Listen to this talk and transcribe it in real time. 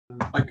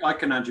I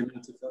can add you,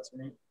 Matt, if that's all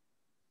right.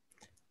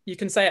 You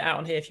can say it out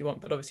on here if you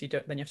want, but obviously you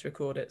don't, then you have to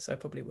record it, so I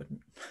probably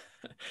wouldn't.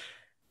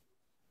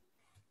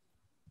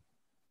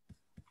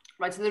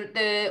 Right, so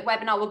the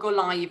webinar will go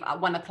live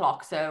at 1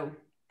 o'clock, so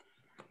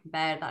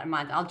bear that in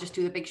mind. I'll just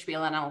do the big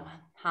spiel and I'll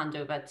hand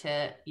over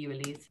to you,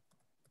 Elise.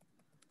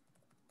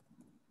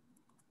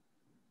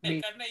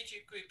 Mick, I've made you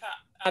group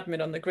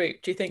admin on the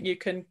group. Do you think you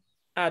can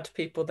add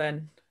people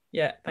then?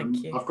 Yeah,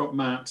 thank you. I've got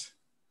Matt.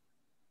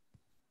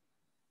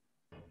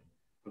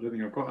 I don't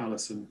think I've got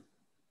Alison.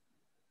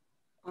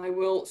 I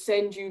will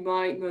send you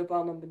my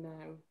mobile number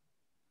now.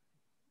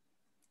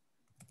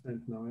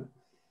 Don't know it.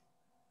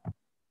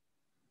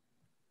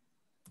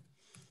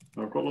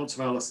 I've got lots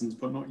of Alisons,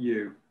 but not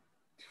you.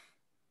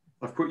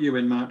 I've put you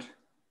in, Matt.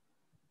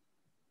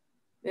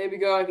 There we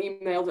go. I've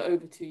emailed it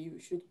over to you.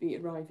 It should be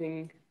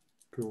arriving.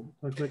 Cool.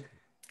 Okay.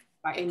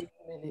 Right, in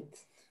a minute.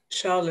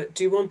 Charlotte,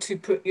 do you want to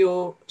put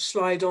your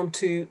slide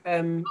onto?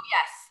 Oh, yes,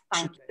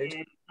 thank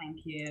you.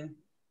 Thank you.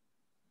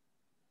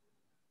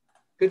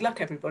 Good luck,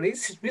 everybody.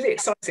 This is really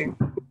exciting.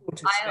 I'll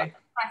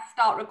press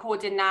start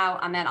recording now,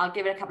 and then I'll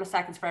give it a couple of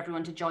seconds for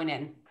everyone to join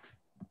in.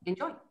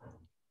 Enjoy.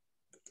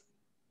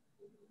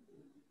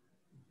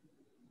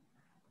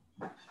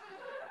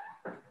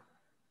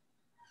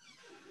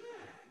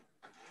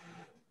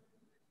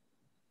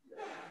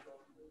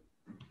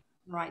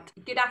 Right,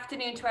 good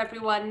afternoon to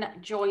everyone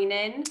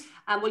joining.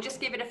 We'll just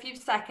give it a few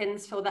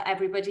seconds so that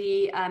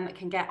everybody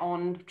can get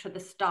on to the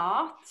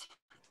start,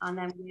 and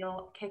then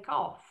we'll kick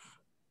off.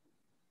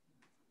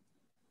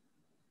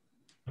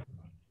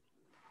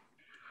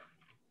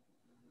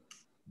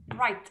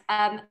 Right,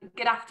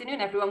 good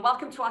afternoon everyone.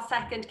 Welcome to our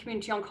second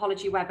Community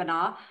Oncology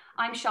webinar.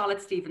 I'm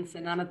Charlotte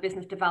Stevenson. I'm a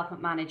Business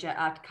Development Manager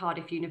at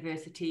Cardiff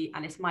University,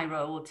 and it's my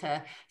role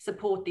to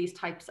support these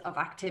types of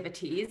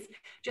activities.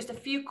 Just a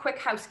few quick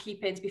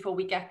housekeepings before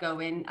we get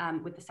going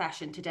with the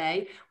session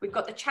today. We've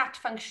got the chat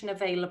function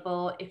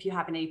available if you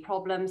have any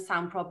problems,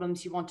 sound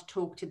problems, you want to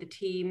talk to the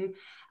team,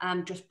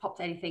 just pop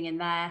anything in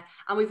there.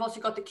 And we've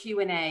also got the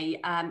Q&A.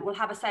 We'll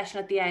have a session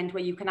at the end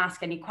where you can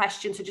ask any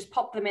questions, so just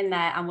pop them in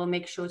there and we'll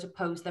make sure to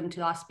pose them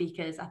to our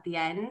speakers at the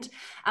end.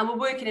 And we're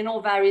working in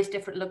all various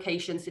different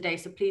locations today,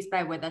 so please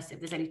bear with us if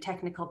there's any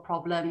technical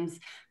problems,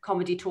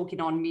 comedy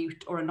talking on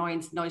mute, or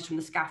noise from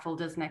the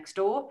scaffolders next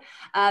door.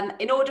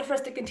 In order for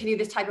us to continue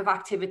this type of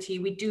activity,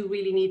 we do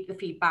really need the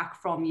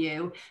feedback from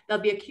you.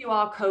 There'll be a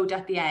QR code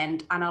at the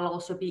end, and I'll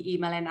also be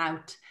emailing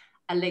out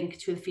a link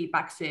to the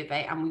feedback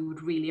survey, and we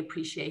would really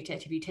appreciate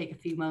it if you take a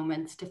few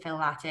moments to fill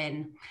that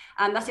in.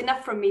 And that's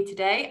enough from me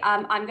today.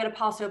 I'm going to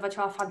pass over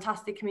to our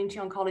fantastic community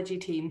oncology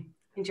team.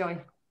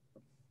 Enjoy.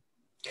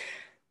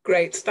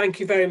 Great, thank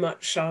you very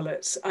much,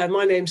 Charlotte.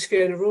 My name's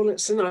Fiona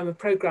Rawlinson. I'm a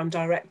Programme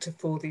Director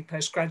for the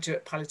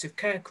Postgraduate Palliative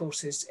Care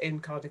courses in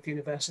Cardiff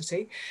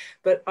University,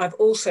 but I've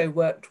also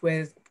worked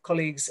with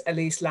colleagues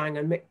Elise Lang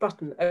and Mick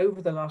Button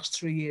over the last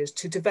 3 years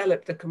to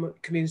develop the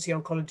Community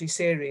Oncology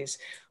series.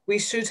 We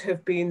should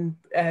have been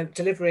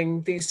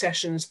delivering these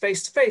sessions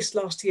face-to-face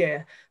last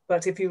year,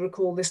 but if you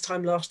recall, this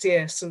time last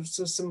year, so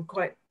some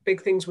quite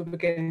big things were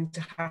beginning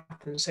to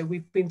happen. So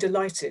we've been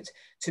delighted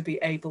to be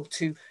able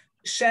to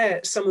share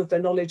some of the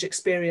knowledge,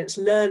 experience,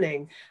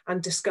 learning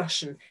and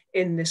discussion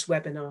in this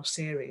webinar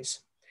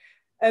series.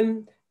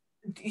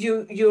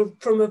 You're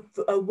from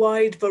a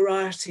wide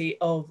variety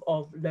of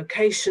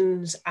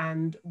locations,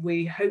 and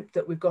we hope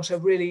that we've got a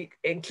really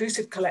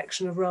inclusive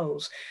collection of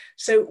roles.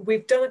 So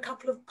we've done a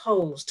couple of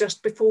polls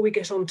just before we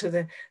get on to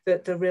the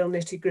real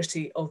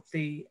nitty-gritty of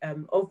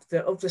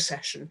the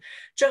session,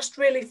 just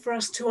really for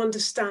us to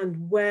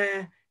understand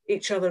where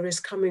each other is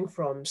coming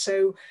from.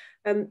 So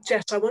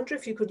Jess, I wonder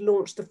if you could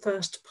launch the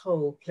first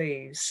poll,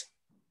 please,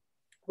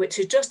 which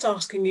is just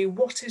asking you,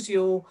 what is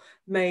your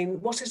main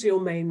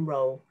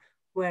role?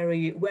 Where are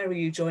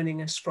you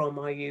joining us from?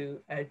 Are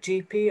you a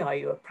GP? Are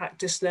you a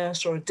practice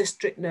nurse, or a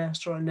district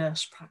nurse, or a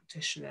nurse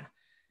practitioner?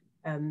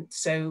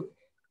 So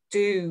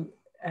do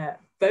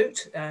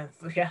vote.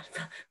 Yeah,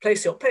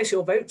 place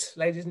your vote,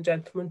 ladies and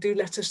gentlemen. Do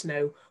let us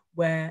know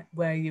where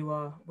you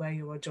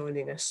are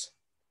joining us.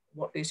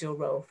 What is your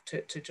role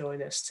to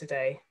join us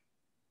today?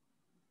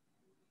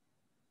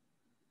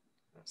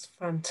 That's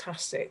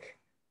fantastic.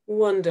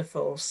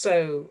 Wonderful.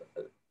 So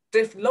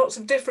lots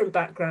of different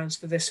backgrounds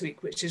for this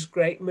week, which is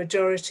great.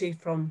 Majority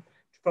from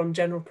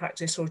general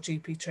practice or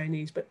GP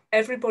trainees, but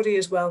everybody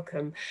is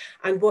welcome.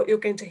 And what you're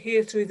going to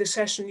hear through the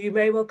session, you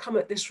may well come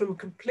at this from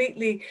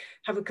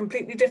have a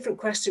completely different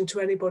question to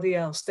anybody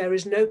else. There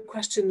is no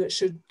question that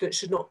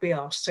should not be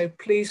asked. So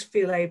please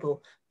feel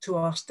able to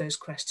ask those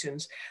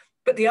questions.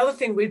 But the other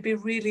thing we'd be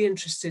really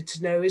interested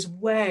to know is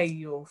where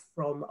you're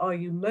from. Are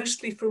you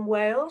mostly from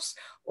Wales,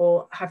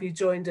 or have you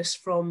joined us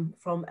from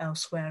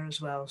elsewhere as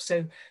well?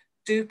 So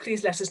do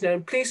please let us know,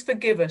 and please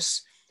forgive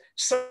us.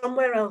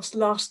 Somewhere else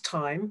last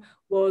time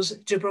was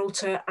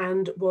Gibraltar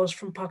and was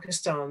from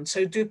Pakistan.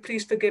 So do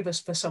please forgive us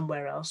for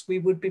somewhere else. We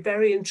would be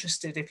very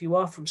interested, if you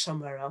are from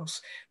somewhere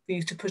else, for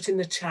you to put in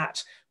the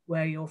chat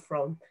where you're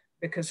from,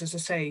 because as I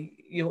say,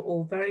 you're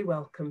all very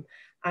welcome.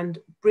 And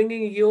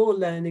bringing your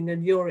learning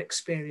and your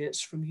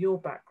experience from your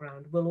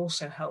background will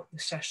also help the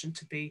session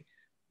to be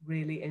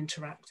really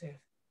interactive.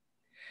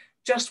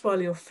 Just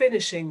while you're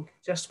finishing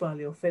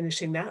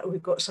that,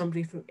 we've got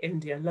somebody from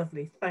India.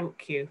 Lovely,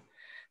 thank you.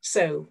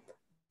 So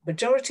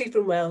majority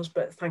from Wales,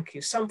 but thank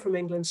you. Some from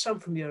England, some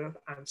from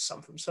Europe, and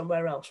some from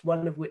somewhere else,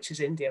 one of which is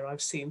India,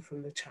 I've seen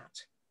from the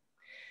chat.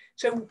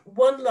 So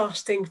one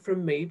last thing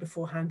from me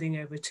before handing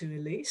over to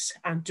Elise,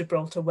 and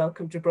Gibraltar,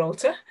 welcome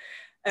Gibraltar,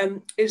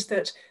 is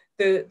that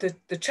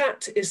the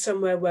chat is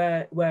somewhere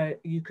where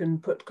you can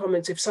put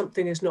comments if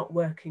something is not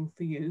working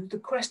for you. The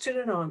question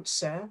and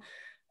answer,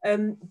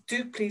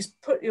 do please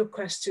put your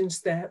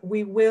questions there.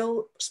 We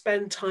will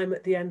spend time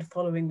at the end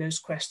following those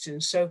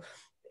questions. So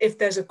if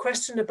there's a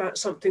question about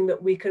something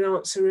that we can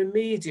answer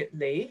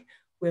immediately,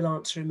 we'll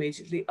answer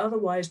immediately.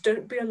 Otherwise,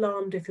 don't be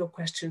alarmed if your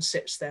question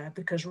sits there,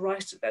 because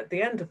right at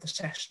the end of the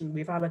session,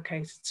 we've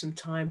allocated some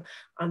time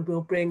and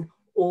we'll bring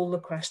all the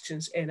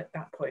questions in at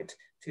that point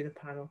to the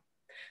panel.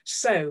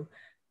 So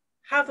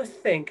have a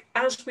think.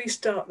 As we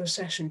start the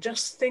session,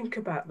 just think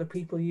about the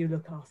people you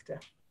look after.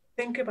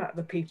 Think about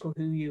the people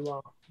who you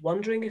are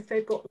wondering if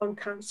they've got lung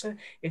cancer,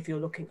 if you're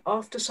looking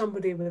after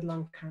somebody with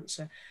lung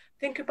cancer.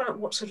 Think about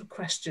what sort of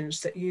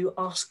questions that you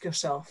ask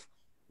yourself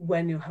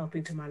when you're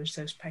helping to manage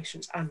those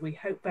patients. And we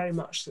hope very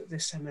much that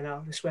this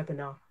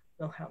webinar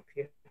will help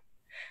you.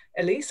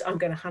 Elise, I'm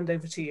going to hand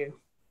over to you.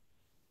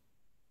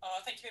 Oh,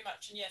 thank you very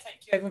much. And yeah, thank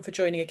you everyone for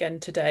joining again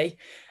today.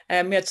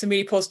 We had some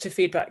really positive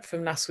feedback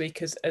from last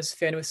week, as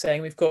Fiona was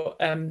saying. We've got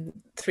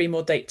 3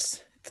 more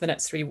dates for the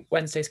next 3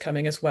 Wednesdays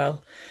coming as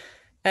well.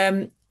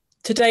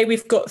 Today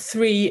we've got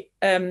 3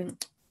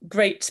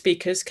 great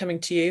speakers coming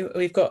to you.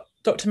 We've got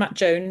Dr. Matt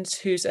Jones,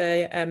 who's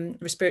a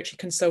respiratory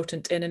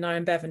consultant in an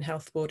Iron Bevan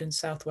Health Board in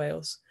South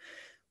Wales.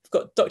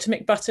 We've got Dr.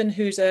 Mick Button,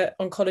 who's an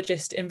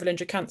oncologist in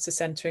Velindre Cancer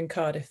Centre in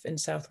Cardiff in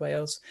South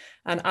Wales,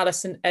 and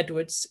Alison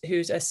Edwards,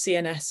 who's a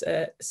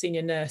CNS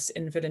senior nurse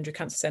in Velindre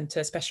Cancer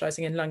Centre,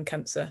 specialising in lung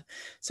cancer.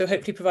 So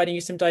hopefully providing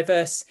you some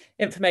diverse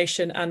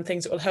information and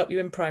things that will help you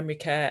in primary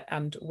care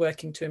and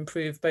working to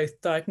improve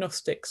both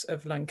diagnostics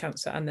of lung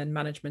cancer and then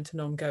management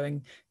and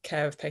ongoing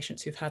care of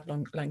patients who've had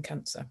lung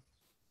cancer.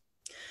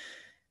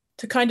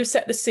 To kind of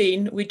set the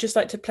scene, we'd just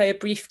like to play a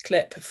brief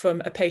clip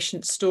from a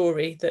patient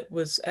story that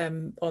was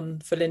on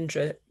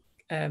Velindre,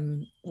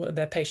 one of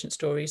their patient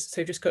stories. So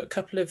we've just got a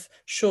couple of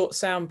short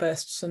sound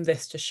bursts from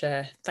this to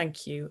share.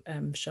 Thank you,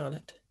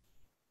 Charlotte.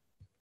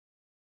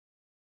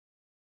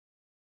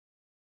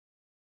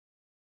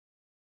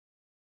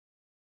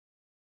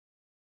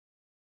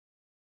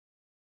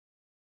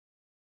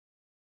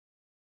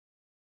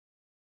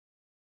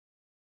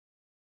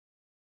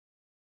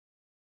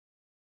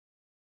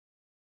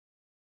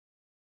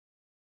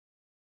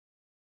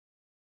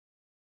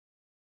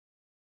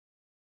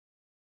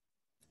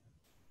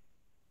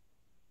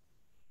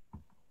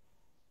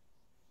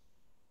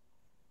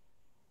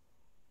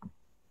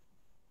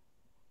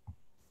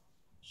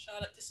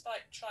 Charlotte,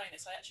 despite trying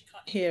this, I actually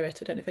can't hear it.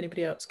 I don't know if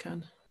anybody else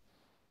can.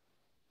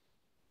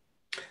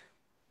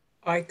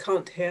 I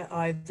can't hear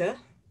either.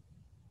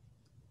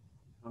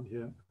 I'm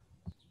here.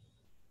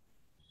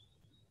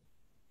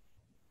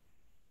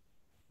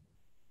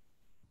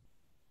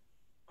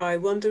 I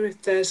wonder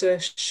if there's a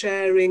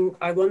sharing.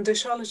 I wonder,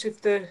 Charlotte,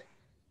 if the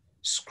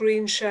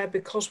screen share,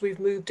 because we've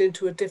moved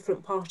into a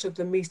different part of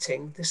the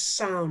meeting, the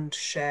sound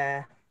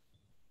share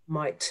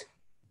might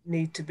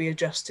need to be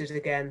adjusted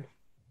again.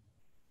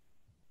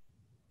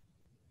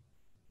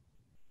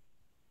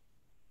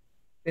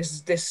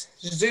 This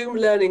Zoom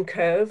learning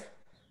curve.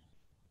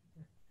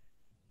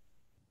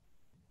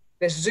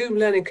 This Zoom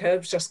learning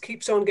curve just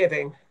keeps on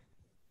giving.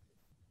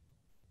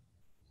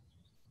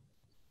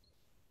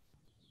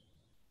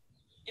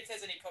 If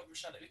there's any problem,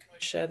 Charlotte, we can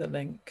always share the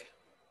link.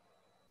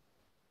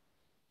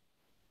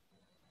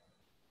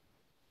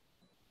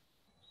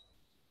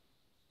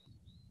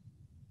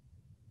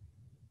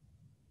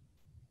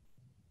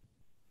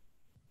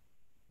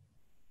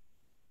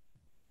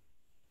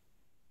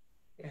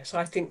 Yes,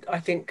 I think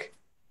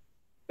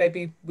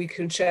maybe we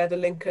can share the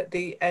link at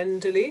the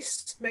end,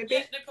 Elise, maybe?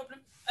 Yeah, no problem.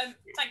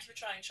 Thank you for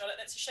trying, Charlotte.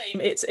 That's a shame.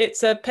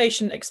 It's a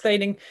patient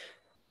explaining,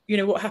 you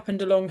know, what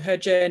happened along her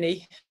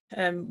journey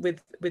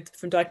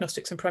from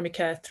diagnostics and primary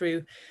care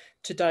through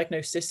to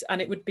diagnosis. And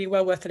it would be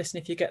well worth a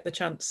listen if you get the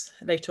chance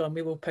later on.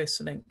 We will post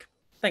the link.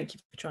 Thank you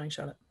for trying,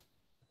 Charlotte.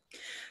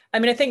 I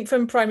mean, I think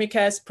from primary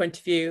care's point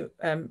of view,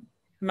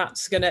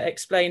 Matt's going to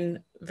explain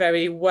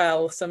very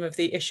well some of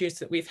the issues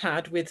that we've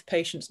had with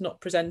patients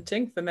not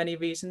presenting for many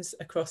reasons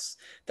across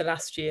the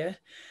last year.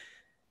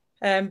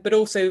 But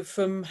also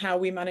from how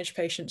we manage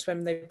patients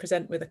when they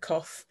present with a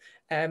cough,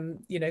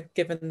 you know,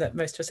 given that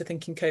most of us are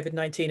thinking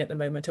COVID-19 at the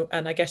moment,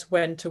 and I guess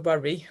when to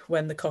worry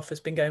when the cough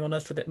has been going on a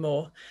little bit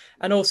more.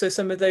 And also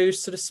some of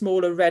those sort of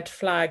smaller red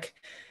flag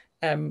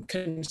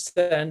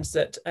concerns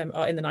that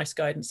are in the NICE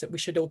guidance that we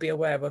should all be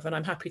aware of. And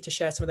I'm happy to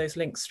share some of those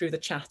links through the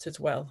chat as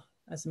well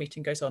as the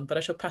meeting goes on. But I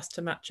shall pass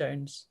to Matt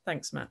Jones.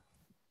 Thanks, Matt.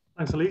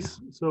 Thanks,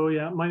 Elise. So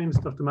yeah, my name is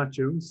Dr. Matt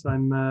Jones.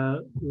 I'm a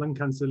lung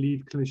cancer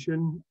lead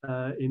clinician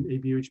in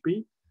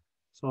ABUHB.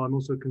 So I'm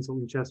also a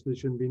consultant chest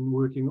physician, been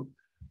working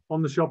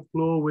on the shop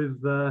floor with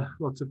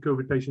lots of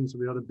COVID patients. So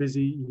we had a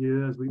busy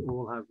year, as we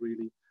all have,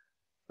 really.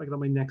 If I get on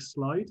my next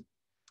slide.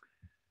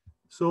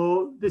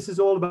 So this is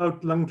all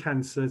about lung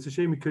cancer. It's a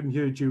shame we couldn't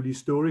hear Julie's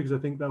story, because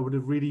I think that would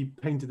have really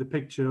painted a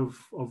picture of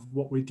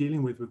what we're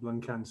dealing with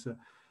lung cancer.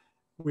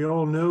 We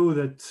all know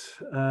that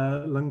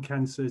lung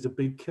cancer is a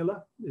big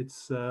killer. It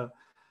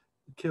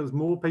kills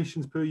more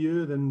patients per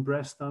year than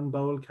breast and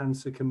bowel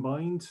cancer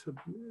combined.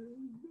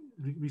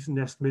 Recent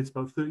estimates,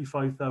 about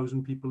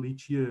 35,000 people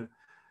each year.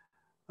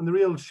 And the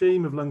real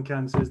shame of lung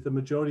cancer is the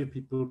majority of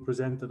people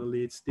present at a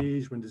late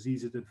stage when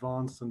disease is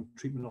advanced and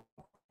treatment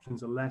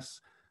options are less.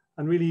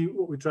 And really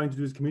what we're trying to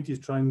do as a community is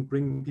try and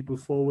bring people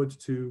forward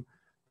to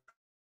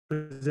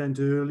present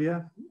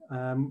earlier.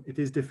 It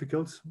is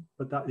difficult,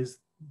 but that is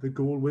the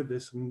goal with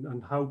this.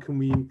 And how can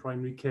we in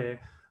primary care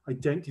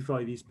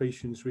identify these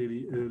patients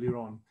really earlier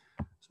on?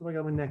 So if I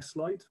go to the next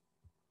slide.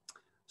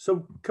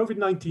 So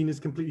COVID-19 has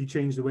completely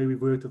changed the way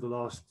we've worked over the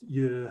last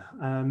year,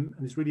 and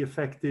it's really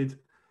affected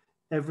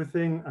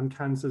everything, and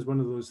cancer is one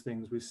of those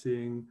things. We're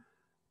seeing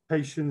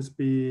patients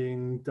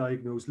being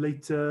diagnosed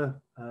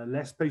later,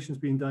 less patients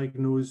being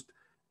diagnosed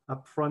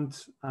up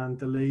front, and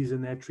delays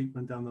in their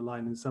treatment down the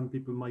line, and some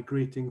people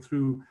migrating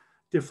through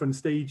different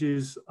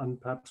stages and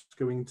perhaps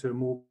going to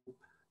more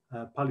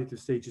palliative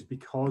stages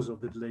because of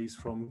the delays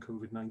from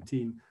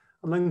COVID-19.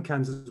 And lung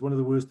cancer is one of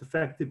the worst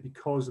affected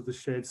because of the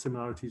shared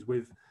similarities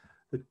with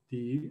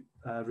the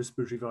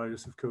respiratory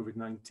virus of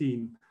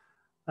COVID-19.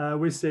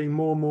 We're seeing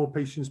more and more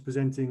patients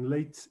presenting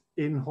late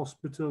in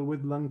hospital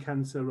with lung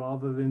cancer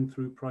rather than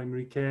through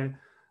primary care.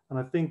 And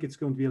I think it's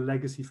going to be a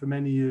legacy for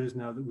many years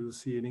now that we'll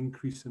see an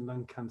increase in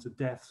lung cancer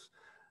deaths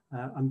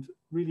and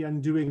really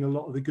undoing a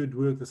lot of the good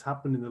work that's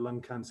happened in the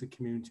lung cancer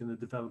community and the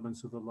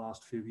developments of the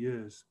last few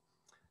years.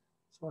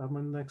 So I have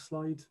my next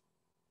slide.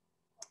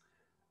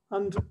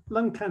 And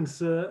lung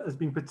cancer has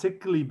been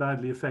particularly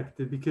badly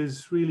affected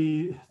because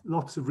really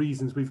lots of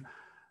reasons. We've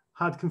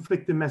had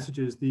conflicting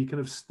messages. The kind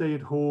of stay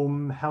at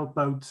home, help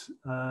out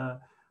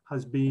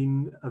has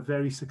been a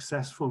very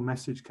successful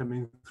message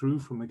coming through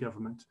from the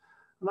government.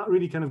 And that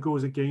really kind of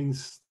goes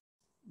against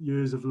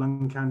years of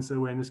lung cancer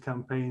awareness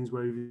campaigns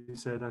where we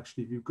said,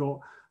 actually, if you've got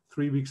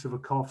 3 weeks of a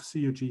cough, see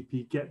your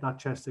GP, get that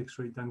chest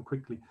x-ray done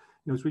quickly. You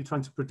know, it's really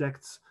trying to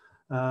protect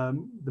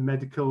the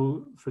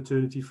medical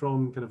fraternity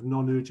from kind of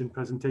non-urgent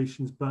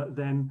presentations, but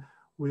then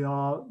we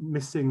are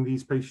missing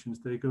these patients.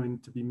 They're going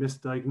to be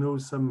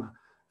misdiagnosed, some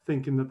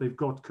thinking that they've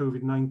got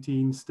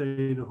COVID-19,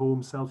 staying at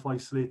home,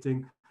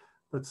 self-isolating,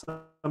 but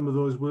some of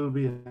those will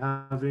be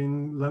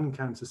having lung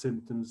cancer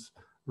symptoms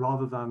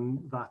rather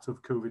than that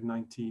of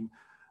COVID-19.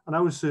 And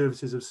our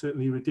services have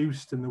certainly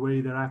reduced in the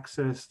way they're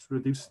accessed,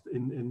 reduced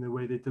in the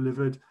way they're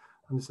delivered,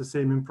 and it's the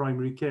same in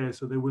primary care.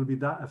 So there will be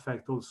that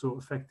effect also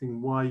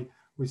affecting why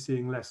we're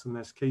seeing less and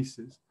less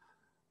cases.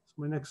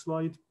 So my next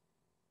slide.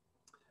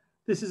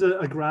 This is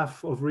a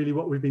graph of really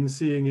what we've been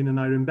seeing in an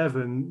Iron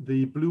Bevan.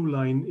 The blue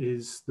line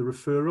is the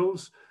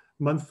referrals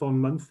month on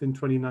month in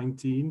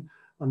 2019,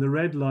 and the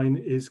red line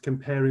is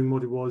comparing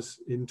what it was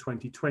in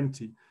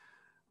 2020.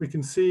 We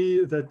can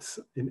see that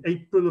in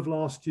April of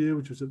last year,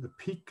 which was at the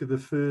peak of the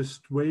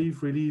first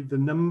wave, really the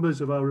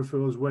numbers of our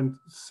referrals went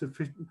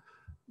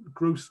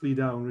grossly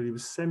down. Really, it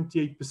was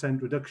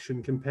 78%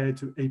 reduction compared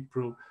to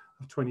April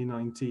of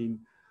 2019.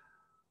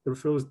 The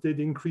referrals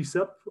did increase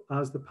up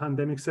as the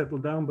pandemic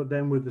settled down, but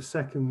then with the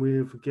second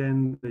wave,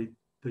 again,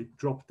 they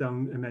dropped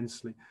down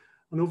immensely.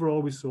 And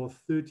overall, we saw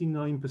a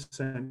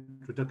 39%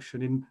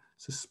 reduction in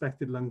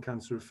suspected lung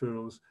cancer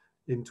referrals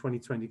in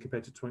 2020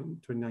 compared to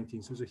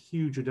 2019. So it was a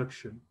huge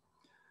reduction.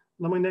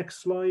 Now my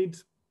next slide,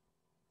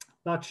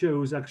 that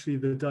shows actually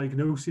the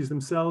diagnoses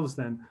themselves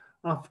then.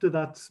 After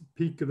that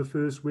peak of the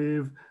first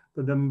wave,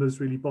 the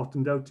numbers really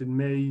bottomed out in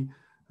May,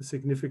 a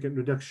significant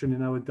reduction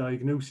in our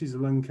diagnoses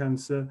of lung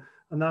cancer.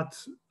 And that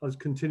has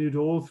continued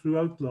all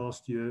throughout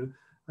last year,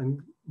 and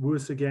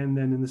worse again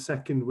then in the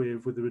second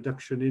wave with the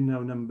reduction in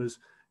our numbers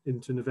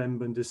into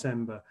November and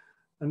December.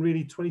 And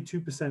really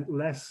 22%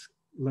 less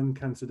lung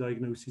cancer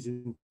diagnoses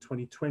in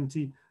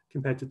 2020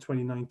 compared to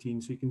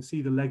 2019. So you can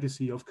see the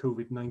legacy of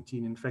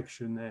COVID-19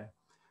 infection there.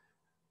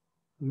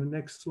 And the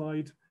next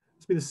slide.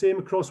 It's been the same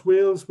across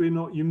Wales. We're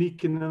not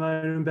unique in an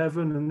Iron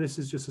Bevan, and this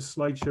is just a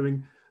slide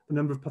showing the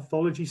number of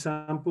pathology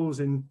samples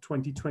in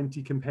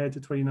 2020 compared to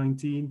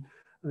 2019.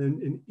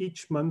 And in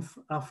each month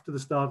after the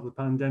start of the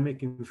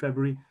pandemic in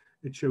February,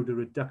 it showed a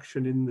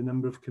reduction in the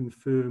number of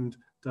confirmed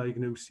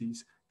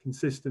diagnoses,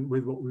 consistent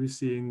with what we were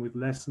seeing with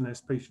less and less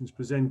patients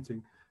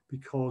presenting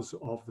because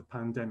of the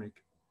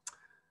pandemic.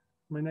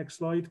 My next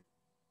slide.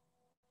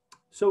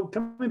 So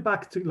coming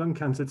back to lung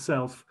cancer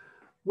itself,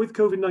 with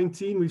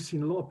COVID-19, we've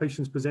seen a lot of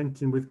patients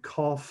presenting with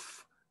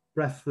cough,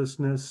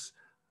 breathlessness,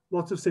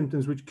 lots of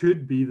symptoms which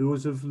could be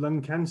those of lung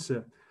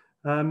cancer.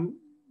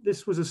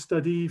 This was a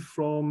study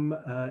from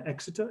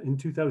Exeter in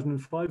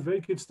 2005, very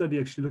good study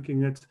actually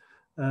looking at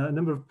a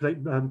number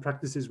of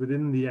practices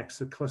within the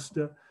Exeter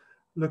cluster,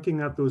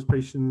 looking at those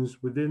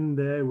patients within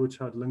there which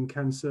had lung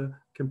cancer,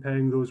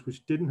 comparing those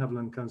which didn't have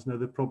lung cancer and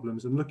other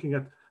problems, and looking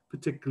at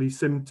particularly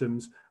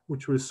symptoms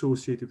which were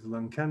associated with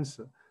lung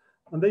cancer.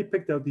 And they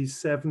picked out these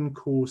 7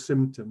 core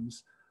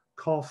symptoms: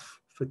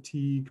 cough,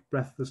 fatigue,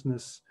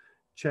 breathlessness,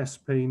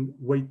 chest pain,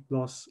 weight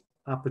loss,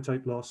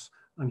 appetite loss,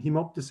 and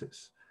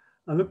hemoptysis.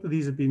 And looked at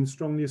these as being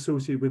strongly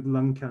associated with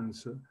lung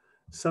cancer.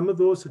 Some of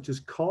those, such as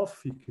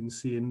cough, you can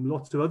see in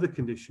lots of other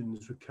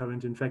conditions,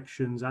 recurrent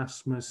infections,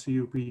 asthma,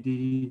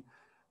 COPD.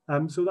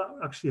 So that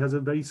actually has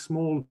a very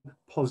small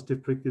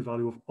positive predictive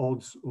value of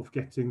odds of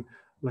getting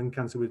lung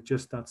cancer with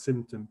just that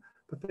symptom.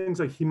 But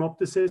things like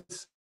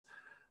hemoptysis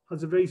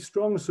has a very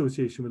strong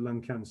association with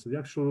lung cancer. The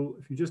actual,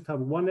 if you just have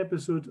one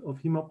episode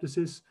of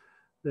hemoptysis,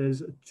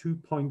 there's a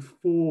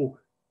 2.4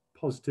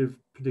 positive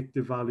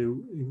predictive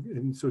value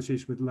in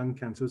association with lung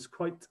cancer. It's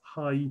quite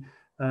high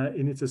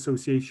in its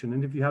association.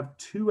 And if you have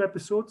 2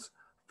 episodes,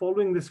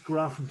 following this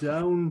graph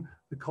down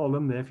the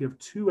column there, if you have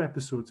 2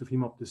 episodes of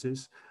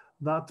hemoptysis,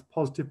 that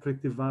positive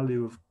predictive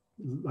value of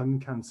lung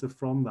cancer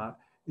from that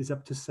is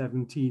up to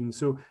 17.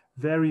 So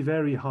very,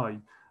 very high.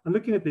 And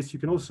looking at this, you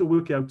can also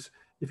work out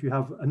if you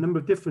have a number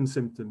of different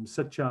symptoms,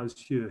 such as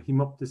here,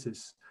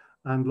 hemoptysis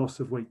and loss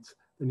of weight,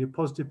 then your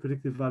positive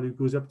predictive value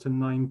goes up to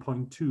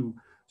 9.2.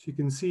 So you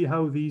can see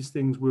how these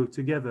things work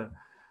together.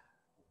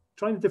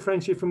 Trying to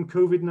differentiate from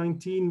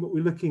COVID-19, what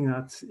we're looking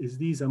at is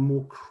these are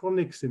more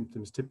chronic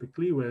symptoms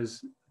typically,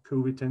 whereas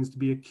COVID tends to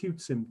be acute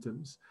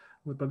symptoms.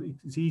 But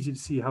it's easy to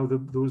see how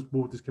those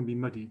waters can be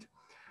muddied.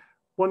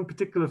 One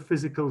particular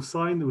physical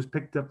sign that was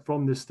picked up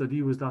from this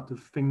study was that of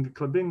finger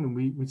clubbing, and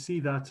we see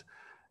that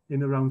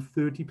in around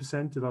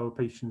 30% of our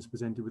patients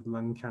presented with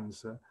lung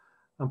cancer.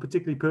 And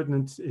particularly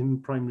pertinent in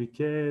primary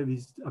care,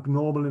 these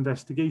abnormal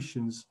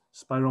investigations,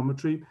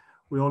 spirometry.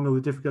 We all know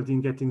the difficulty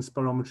in getting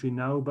spirometry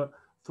now, but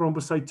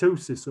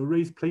thrombocytosis or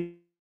raised platelets,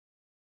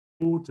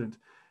 important.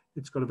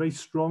 It's got a very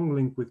strong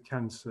link with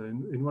cancer.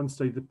 In one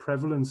study, the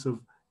prevalence of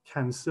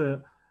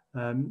cancer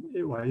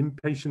in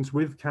patients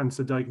with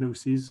cancer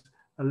diagnoses,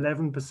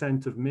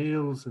 11% of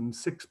males and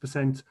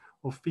 6%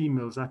 of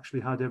females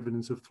actually had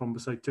evidence of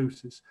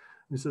thrombocytosis.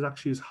 And this is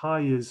actually as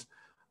high as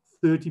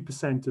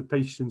 30% of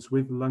patients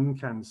with lung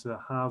cancer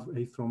have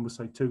a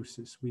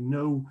thrombocytosis. We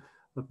know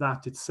that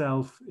that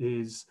itself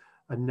is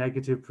a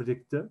negative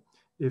predictor.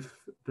 If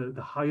the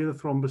higher the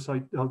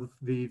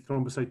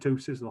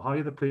thrombocytosis, the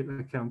higher the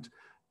platelet count,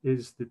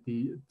 is that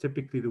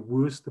typically the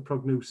worse the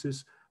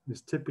prognosis, and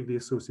is typically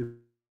associated.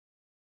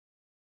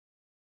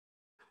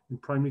 In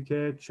primary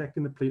care,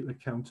 checking the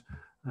platelet count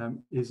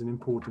is an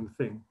important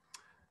thing.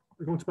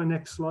 We're going to my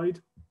next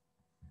slide.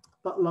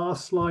 That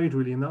last slide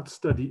really in that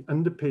study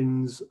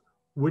underpins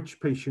which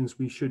patients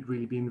we should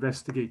really be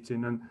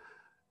investigating. And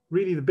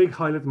really the big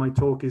highlight of my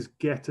talk is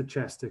get a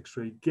chest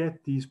x-ray.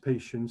 Get these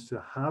patients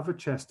to have a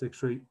chest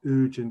x-ray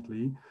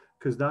urgently,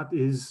 because that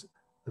is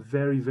a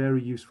very,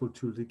 very useful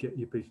tool to get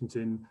your patients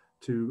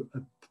into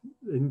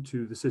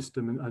the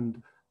system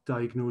and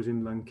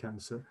diagnosing lung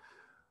cancer.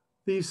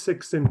 These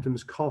 6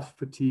 symptoms: cough,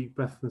 fatigue,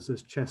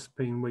 breathlessness, chest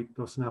pain, weight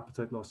loss, and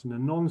appetite loss. In a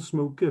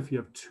non-smoker, if you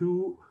have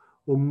 2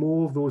 or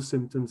more of those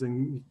symptoms,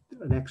 then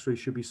an x-ray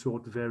should be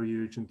sought very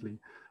urgently.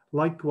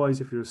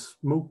 Likewise, if you're a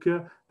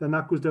smoker, then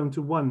that goes down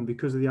to 1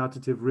 because of the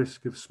additive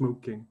risk of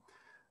smoking.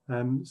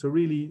 So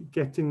really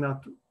getting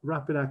that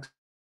rapid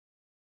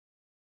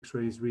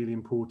x-ray is really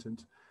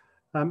important.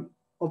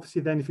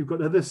 Obviously then if you've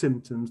got other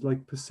symptoms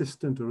like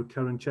persistent or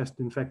recurrent chest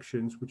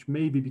infections, which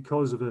may be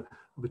because of a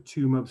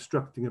tumor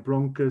obstructing a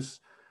bronchus,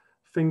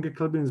 finger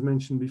clubbing, as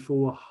mentioned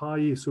before, high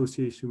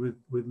association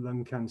with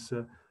lung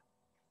cancer,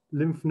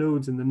 lymph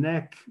nodes in the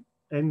neck,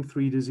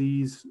 N3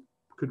 disease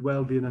could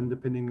well be an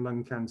underpinning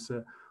lung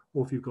cancer.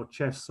 Or if you've got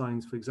chest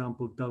signs, for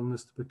example,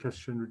 dullness to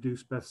percussion,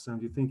 reduced breath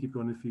sound, you think you've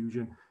got an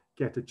effusion,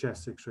 get a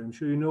chest x-ray. I'm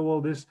sure you know all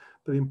this,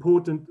 but the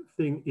important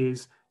thing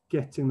is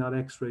getting that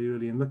x-ray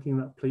early and looking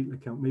at that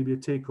platelet count. Maybe a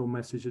take-home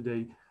message a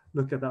day,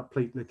 look at that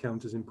platelet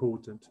count is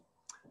important.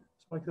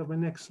 So I can have my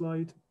next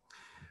slide.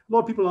 A lot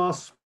of people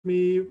ask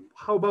me,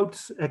 how about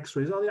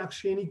x-rays? Are they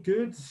actually any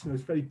good? It's a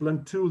very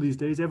blunt tool these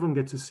days. Everyone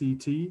gets a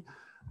CT.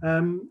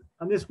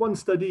 And this one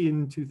study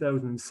in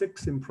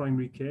 2006 in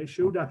primary care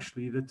showed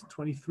actually that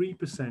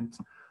 23%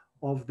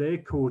 of their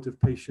cohort of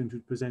patients who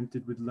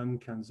presented with lung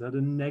cancer had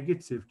a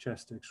negative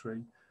chest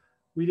x-ray.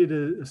 We did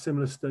a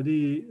similar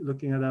study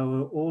looking at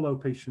all our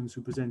patients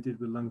who presented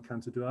with lung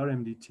cancer to our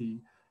MDT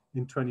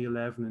in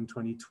 2011 and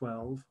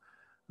 2012.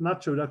 And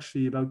that showed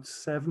actually about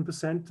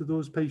 7% of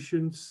those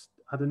patients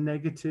had a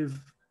negative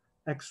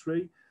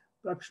x-ray.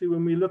 But actually,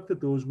 when we looked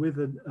at those with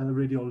a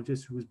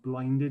radiologist who was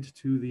blinded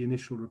to the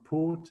initial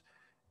report,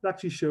 it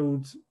actually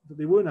showed that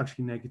they weren't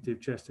actually negative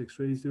chest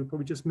x-rays. They were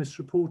probably just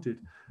misreported.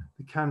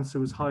 The cancer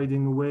was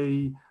hiding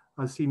away,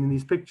 as seen in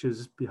these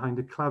pictures, behind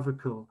the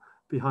clavicle,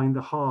 behind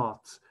the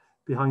heart,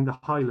 behind the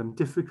hilum,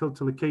 difficult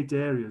to locate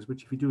areas,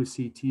 which if you do a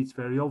CT, it's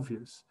very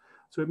obvious.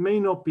 So it may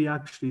not be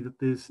actually that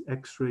this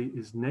x-ray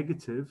is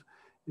negative,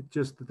 it's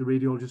just that the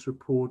radiologist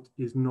report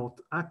is not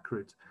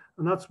accurate.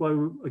 And that's why,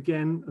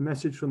 again, a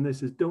message from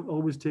this is don't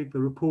always take the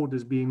report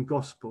as being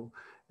gospel.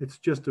 It's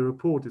just a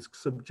report, it's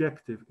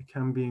subjective, it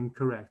can be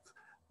incorrect.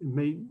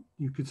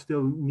 You could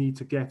still need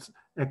to get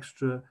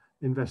extra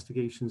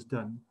investigations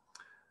done.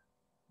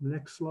 The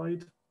next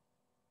slide.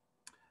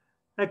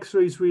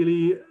 X-rays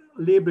really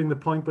labouring the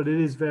point, but it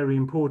is very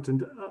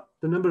important.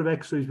 The number of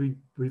X-rays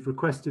we've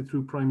requested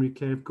through primary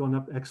care have gone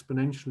up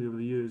exponentially over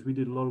the years. We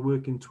did a lot of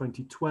work in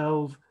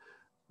 2012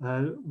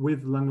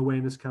 with lung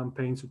awareness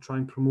campaigns to try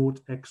and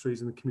promote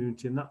X-rays in the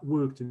community, and that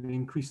worked in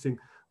increasing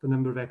the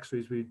number of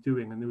X-rays we're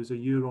doing, and there was a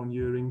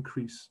year-on-year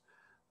increase.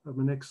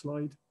 The next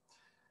slide.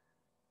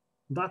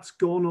 That's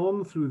gone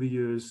on through the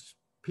years,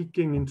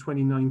 peaking in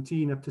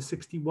 2019 up to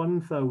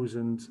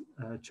 61,000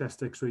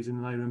 chest X-rays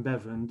in Lyra and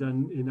Bevan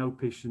done in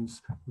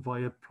outpatients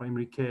via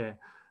primary care.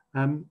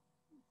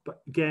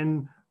 But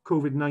again,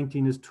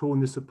 COVID-19 has torn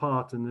this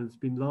apart, and there's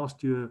been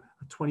last year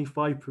a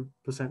 25%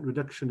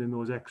 reduction in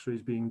those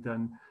X-rays being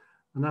done.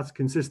 And that's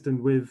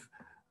consistent with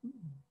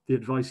the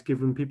advice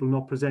given, people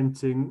not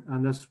presenting,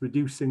 and us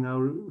reducing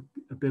our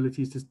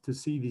abilities to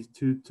see these,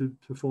 to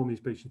perform these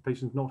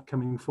patients not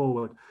coming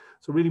forward.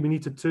 So really we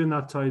need to turn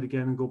that tide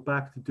again and go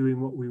back to doing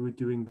what we were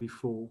doing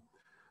before.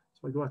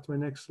 So I go back to my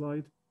next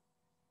slide.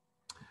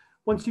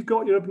 Once you've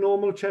got your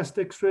abnormal chest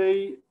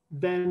X-ray,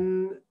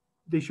 then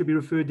they should be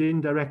referred in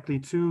directly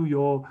to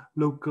your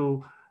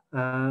local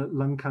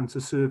lung cancer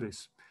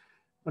service.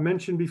 I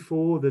mentioned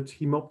before that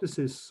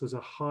hemoptysis has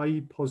a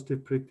high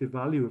positive predictive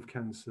value of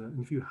cancer.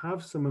 And if you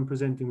have someone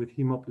presenting with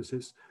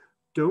hemoptysis,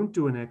 don't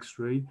do an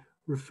X-ray,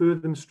 refer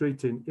them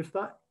straight in. If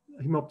that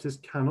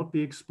hemoptysis cannot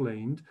be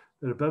explained,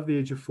 they're above the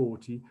age of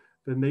 40,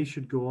 then they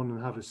should go on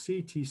and have a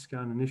CT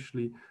scan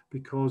initially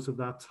because of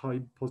that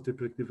high positive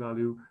predictive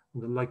value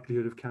and the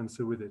likelihood of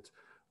cancer with it.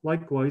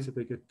 Likewise, if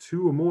they get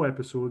 2 or more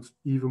episodes,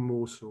 even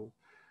more so.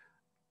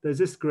 There's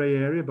this grey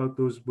area about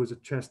those was a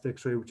chest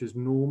X-ray, which is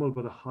normal,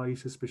 but a high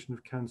suspicion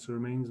of cancer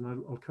remains. And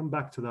I'll come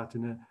back to that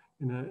in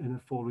a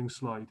following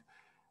slide.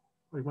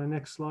 Like my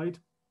next slide.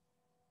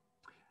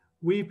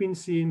 We've been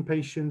seeing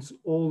patients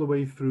all the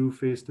way through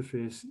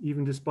face-to-face,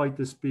 even despite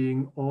this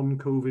being on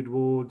COVID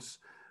wards.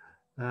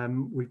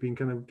 We've been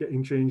kind of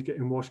getting changed,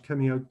 getting washed,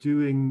 coming out,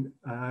 doing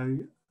our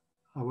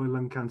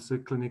lung cancer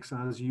clinics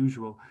as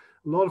usual.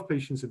 A lot of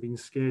patients have been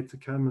scared to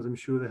come, as I'm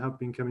sure they have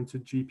been coming to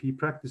GP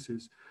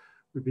practices.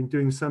 We've been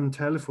doing some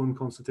telephone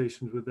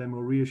consultations with them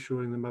or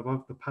reassuring them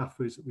about the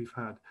pathways that we've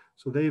had.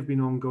 So they've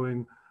been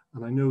ongoing,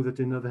 and I know that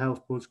in other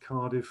health boards,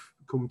 Cardiff,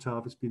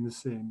 Cwmtaf, it's been the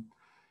same.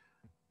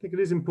 I think it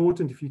is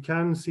important, if you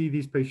can see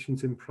these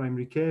patients in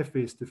primary care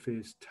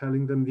face-to-face,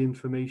 telling them the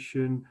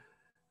information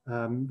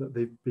that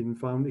they've been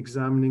found,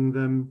 examining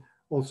them,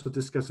 also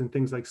discussing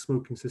things like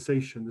smoking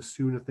cessation. The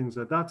sooner things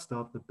like that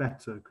start, the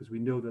better, because we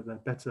know that there are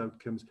better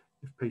outcomes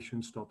if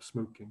patients stop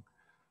smoking.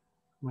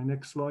 My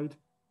next slide.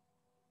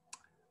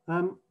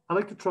 I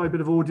like to try a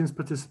bit of audience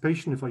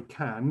participation if I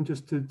can,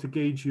 just to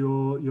gauge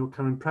your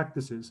current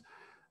practices.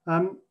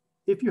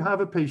 If you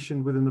have a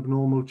patient with an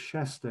abnormal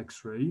chest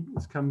X-ray,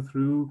 it's come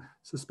through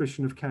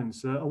suspicion of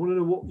cancer, I want to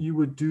know what you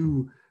would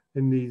do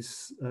in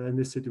this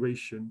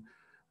situation.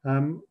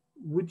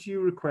 Would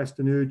you request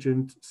an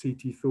urgent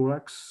CT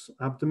thorax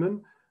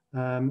abdomen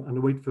and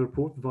await for a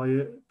report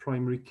via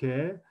primary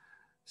care?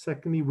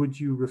 Secondly, would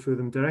you refer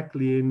them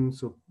directly in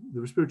so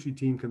the respiratory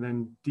team can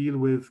then deal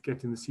with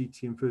getting the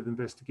CT and further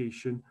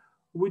investigation?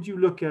 Or would you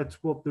look at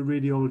what the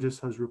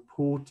radiologist has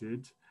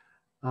reported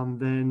and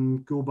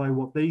then go by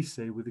what they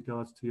say with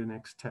regards to your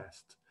next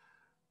test?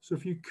 So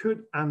if you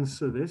could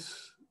answer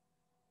this,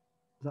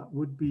 that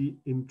would be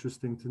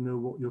interesting to know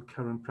what your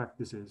current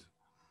practice is.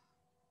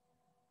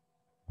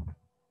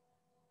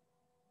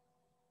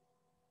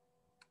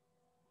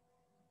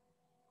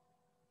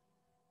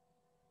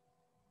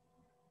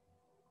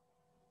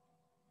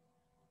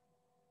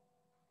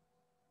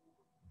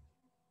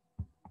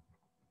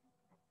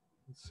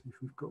 Let's see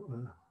if we've got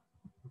a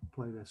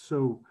reply there.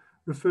 So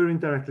referring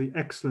directly,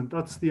 excellent.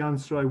 That's the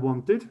answer I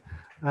wanted.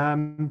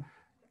 Having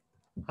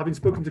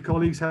spoken to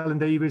colleagues, Helen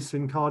Davis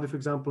in Cardiff, for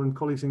example, and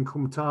colleagues in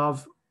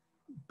Cwmtaf,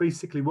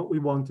 basically what we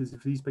want is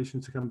if these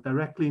patients to come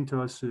directly into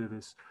our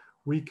service,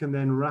 we can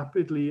then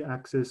rapidly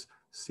access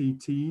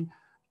CT.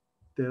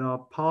 There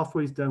are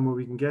pathways down where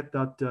we can get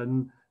that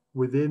done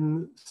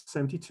within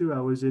 72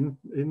 hours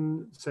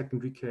in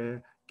secondary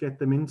care, get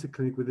them into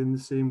clinic within the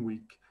same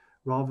week,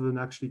 rather than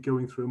actually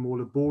going through a more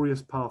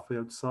laborious pathway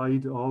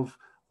outside of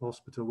the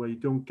hospital where you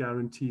don't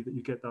guarantee that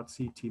you get that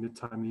CT in a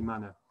timely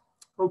manner.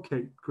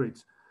 Okay, great.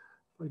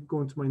 If I go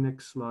on to my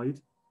next slide.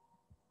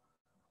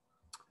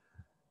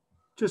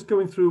 Just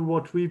going through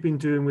what we've been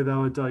doing with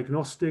our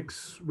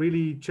diagnostics.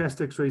 Really, chest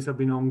X-rays have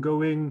been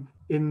ongoing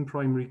in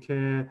primary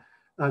care,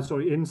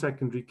 in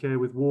secondary care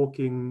with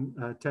walk-in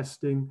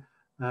testing.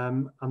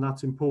 And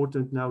that's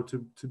important now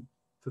to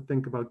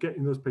think about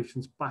getting those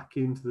patients back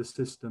into the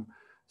system.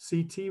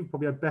 CT, we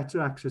probably have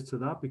better access to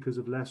that because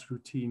of less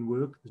routine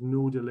work. There's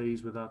no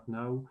delays with that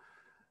now.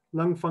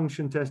 Lung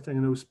function testing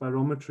and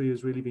spirometry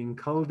has really been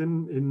culled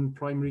in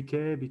primary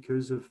care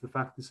because of the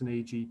fact it's an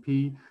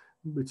AGP,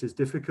 which is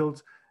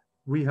difficult.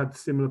 We had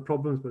similar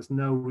problems, but it's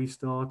now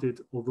restarted,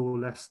 although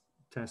less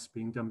tests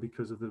being done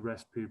because of the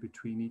rest period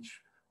between each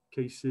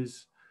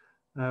cases.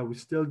 We're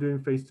still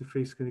doing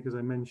face-to-face clinic, as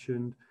I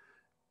mentioned.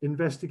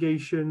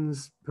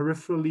 Investigations,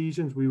 peripheral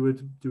lesions, we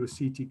would do a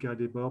CT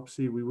guided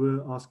biopsy. We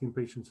were asking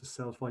patients to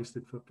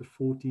self-isolate for up to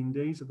 14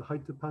 days at the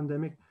height of the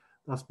pandemic.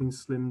 That's been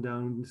slimmed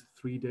down to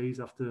 3 days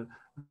after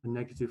a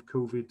negative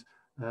COVID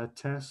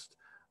test,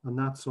 and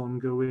that's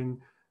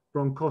ongoing.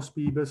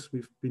 Bronchospebus,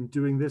 we've been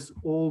doing this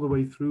all the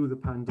way through the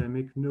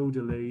pandemic, no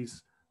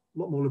delays, a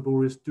lot more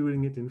laborious,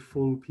 doing it in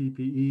full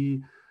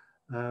PPE,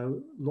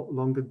 lot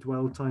longer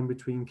dwell time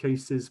between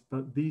cases,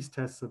 but these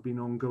tests have been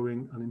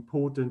ongoing and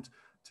important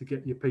to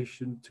get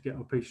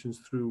our patients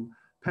through.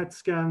 PET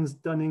scans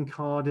done in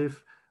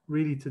Cardiff,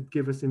 really to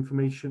give us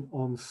information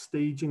on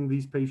staging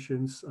these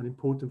patients, and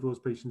important for those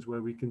patients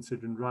where we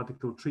consider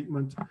radical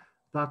treatment.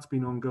 That's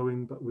been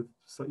ongoing, but with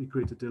slightly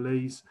greater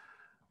delays.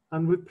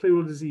 And with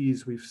pleural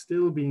disease, we've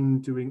still been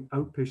doing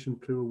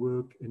outpatient pleural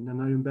work in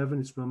Iron Bevan.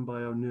 It's run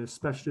by our nurse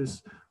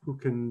specialists who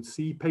can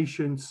see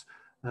patients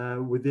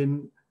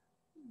within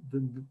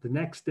the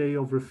next day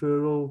of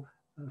referral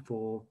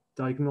for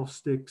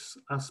diagnostics,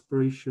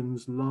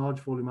 aspirations, large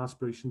volume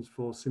aspirations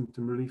for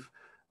symptom relief.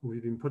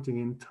 We've been putting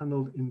in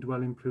tunneled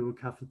indwelling pleural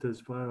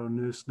catheters via our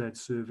nurse-led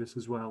service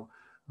as well.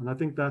 And I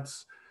think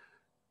that's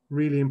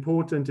really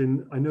important.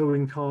 I know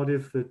in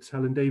Cardiff that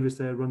Helen Davis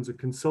there runs a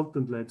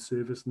consultant-led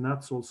service, and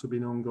that's also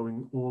been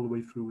ongoing all the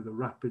way through with a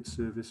rapid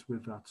service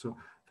with that. So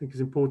I think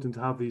it's important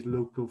to have these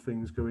local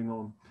things going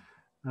on.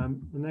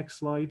 The next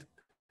slide.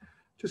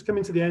 Just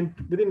coming to the end,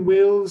 within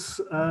Wales,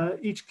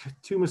 each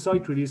tumour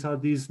site really has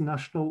had these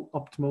national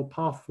optimal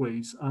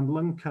pathways, and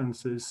lung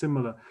cancer is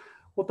similar.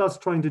 What that's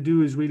trying to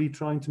do is really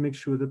trying to make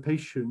sure the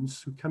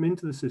patients who come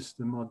into the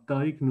system are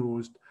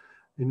diagnosed,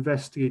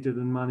 investigated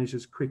and managed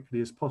as quickly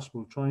as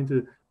possible, trying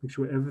to make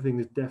sure everything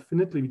is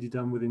definitely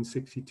done within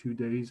 62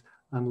 days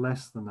and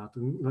less than that,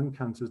 and lung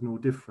cancer is no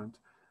different.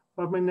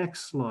 But my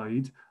next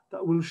slide,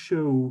 that will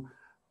show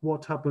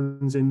what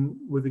happens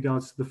with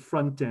regards to the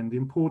front end, the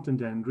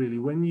important end really.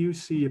 When you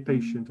see a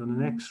patient and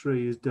an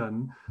X-ray is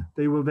done,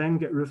 they will then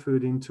get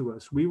referred into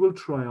us. We will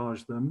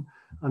triage them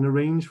and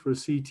arrange for a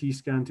CT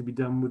scan to be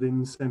done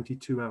within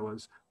 72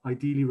 hours,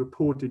 ideally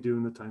reported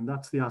during the time.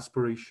 That's the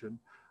aspiration.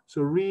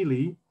 So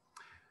really,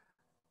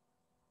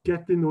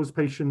 getting those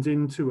patients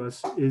into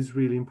us is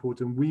really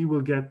important. We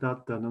will get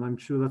that done, and I'm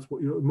sure that's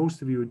what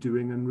most of you are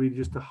doing, and really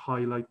just to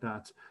highlight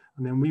that.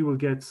 And then we will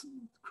get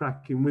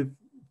cracking with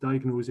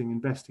diagnosing,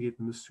 investigate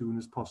them as soon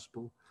as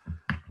possible.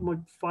 My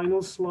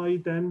final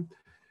slide then,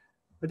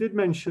 I did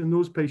mention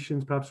those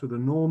patients perhaps with a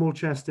normal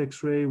chest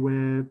X-ray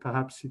where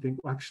perhaps you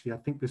think, well, actually, I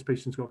think this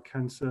patient's got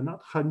cancer, and that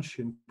hunch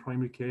in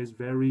primary care is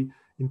very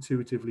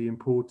intuitively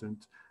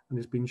important, and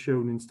it's been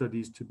shown in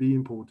studies to be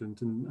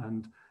important,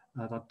 and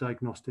that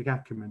diagnostic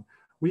acumen.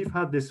 We've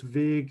had this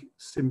vague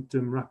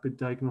symptom rapid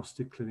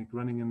diagnostic clinic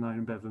running in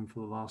Iron Bevan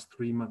for the last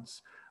 3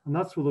 months, and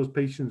that's for those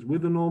patients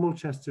with a normal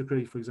chest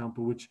X-ray, for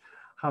example, which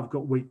have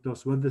got weight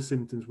loss or other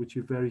symptoms which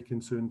you're very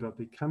concerned about.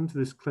 They come to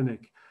this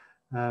clinic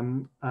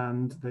and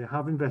they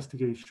have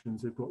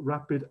investigations. They've got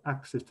rapid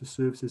access to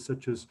services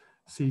such as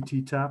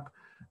CT TAP,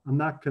 and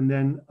that can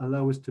then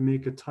allow us to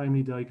make a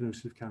timely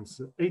diagnosis of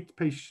cancer.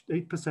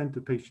 8%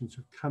 of patients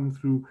who've come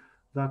through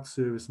that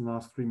service in the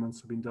last 3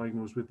 months have been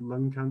diagnosed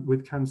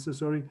with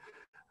cancer,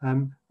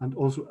 and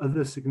also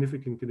other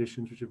significant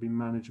conditions which have been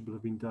manageable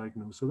have been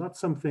diagnosed. So that's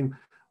something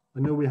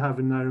I know we have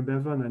in Iron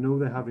Bevan, I know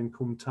they have in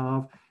Cwm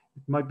Taf.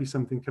 It might be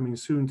something coming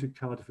soon to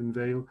Cardiff and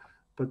Vale,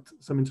 but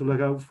something to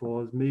look out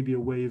for is maybe a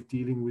way of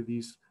dealing with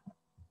these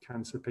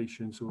cancer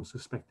patients or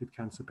suspected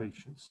cancer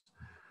patients.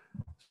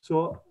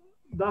 So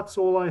that's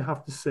all I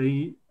have to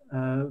say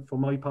for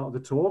my part of the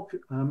talk.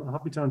 I'm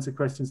happy to answer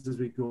questions as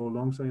we go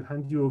along. So I'll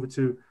hand you over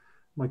to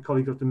my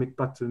colleague, Dr. Mick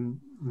Button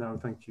now.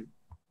 Thank you.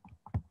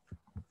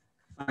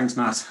 Thanks,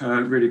 Matt.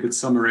 Really good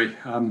summary.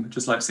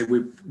 Just like to say,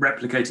 we're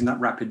replicating that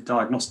rapid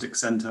diagnostic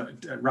centre,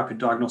 rapid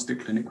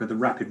diagnostic clinic with a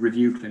rapid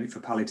review clinic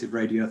for palliative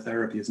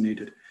radiotherapy as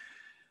needed.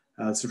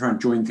 So try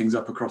and join things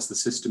up across the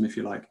system, if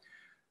you like.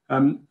 So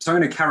I'm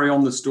going to carry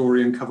on the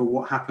story and cover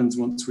what happens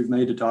once we've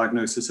made a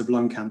diagnosis of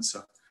lung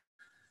cancer.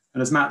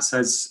 And as Matt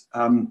says,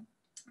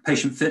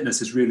 patient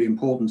fitness is really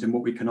important in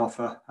what we can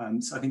offer.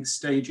 So I think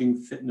staging,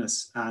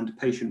 fitness and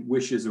patient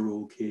wishes are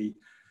all key.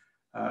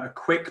 A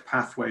quick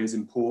pathway is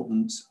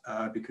important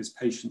because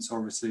patients are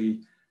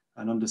obviously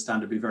and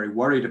understandably very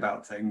worried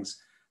about things,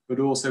 but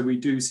also we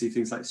do see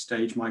things like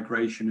stage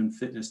migration and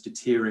fitness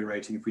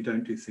deteriorating if we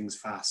don't do things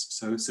fast.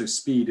 So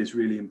speed is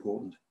really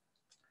important.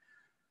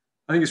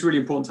 I think it's really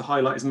important to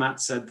highlight, as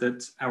Matt said,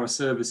 that our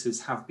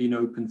services have been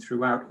open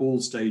throughout all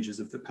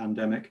stages of the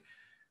pandemic.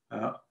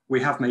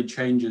 We have made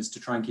changes to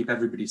try and keep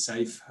everybody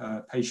safe,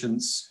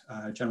 patients,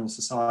 general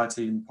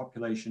society and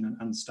population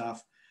and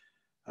staff.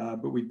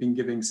 But we've been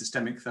giving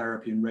systemic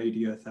therapy and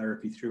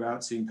radiotherapy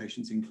throughout, seeing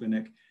patients in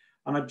clinic.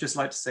 And I'd just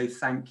like to say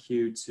thank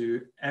you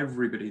to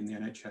everybody in the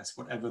NHS,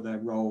 whatever their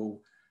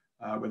role,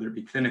 whether it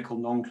be clinical,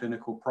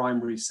 non-clinical,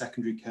 primary,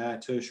 secondary care,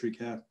 tertiary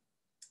care,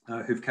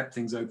 who've kept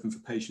things open for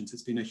patients.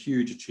 It's been a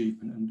huge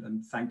achievement,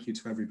 and thank you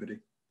to everybody.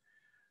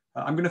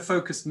 I'm going to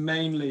focus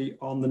mainly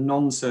on the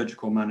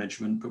non-surgical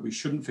management, but we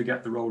shouldn't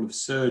forget the role of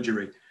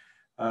surgery,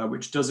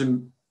 which does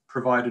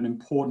provide an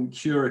important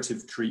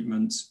curative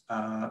treatment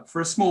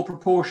for a small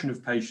proportion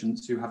of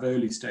patients who have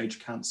early stage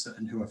cancer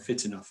and who are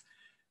fit enough.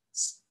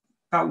 It's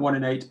about 1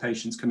 in 8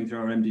 patients coming through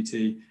our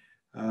MDT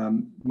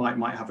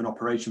might have an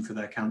operation for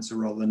their cancer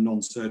rather than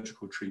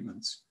non-surgical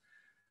treatments.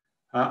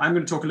 I'm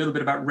going to talk a little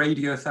bit about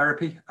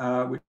radiotherapy,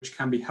 which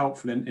can be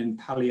helpful in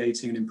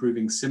palliating and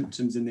improving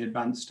symptoms in the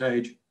advanced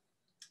stage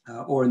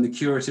or in the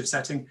curative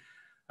setting.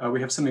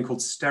 We have something called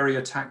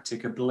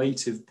stereotactic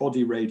ablative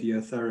body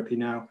radiotherapy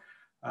now,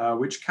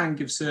 which can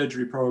give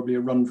surgery probably a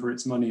run for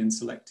its money in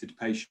selected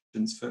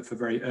patients for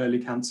very early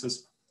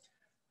cancers.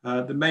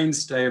 The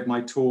mainstay of my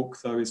talk,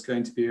 though, is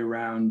going to be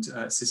around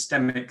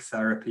systemic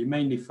therapy,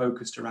 mainly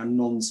focused around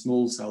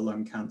non-small cell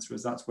lung cancer,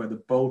 as that's where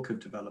the bulk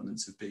of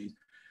developments have been.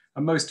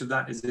 And most of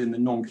that is in the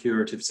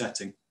non-curative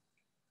setting.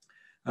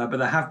 But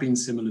there have been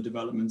similar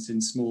developments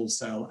in small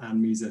cell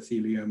and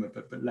mesothelioma,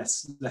 but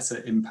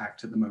lesser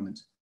impact at the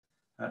moment.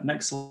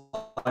 Next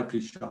slide,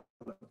 please, Charlotte.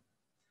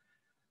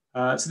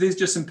 So these are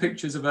just some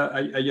pictures of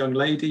a young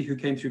lady who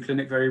came through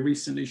clinic very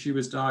recently. She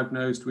was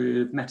diagnosed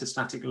with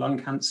metastatic lung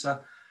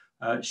cancer.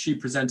 She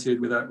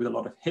presented with a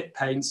lot of hip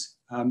pains.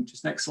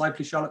 Just next slide,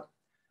 please, Charlotte.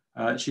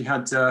 She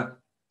had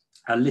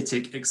a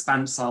lytic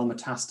expansile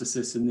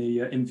metastasis in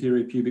the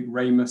inferior pubic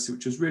ramus,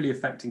 which was really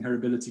affecting her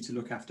ability to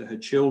look after her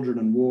children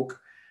and walk.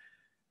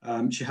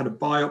 She had a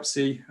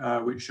biopsy,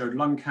 which showed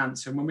lung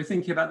cancer. And when we're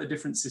thinking about the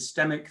different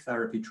systemic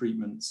therapy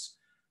treatments,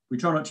 we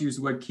try not to use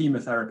the word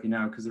chemotherapy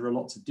now because there are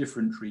lots of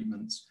different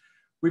treatments.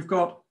 We've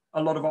got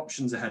a lot of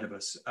options ahead of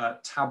us.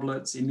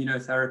 Tablets,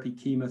 immunotherapy,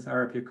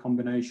 chemotherapy, a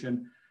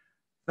combination.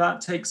 That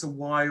takes a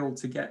while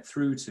to get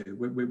through to.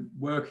 We're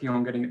working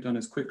on getting it done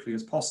as quickly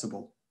as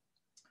possible.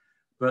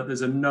 But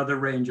there's another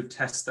range of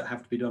tests that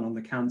have to be done on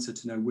the cancer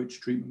to know which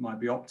treatment might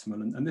be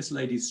optimal. And this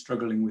lady's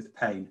struggling with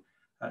pain.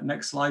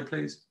 Next slide,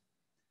 please.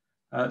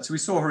 So we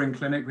saw her in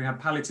clinic. We had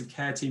palliative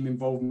care team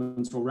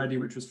involvement already,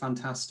 which was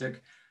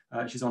fantastic.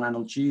 She's on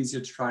analgesia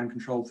to try and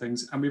control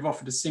things. And we've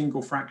offered a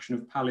single fraction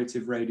of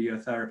palliative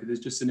radiotherapy.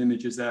 There's just some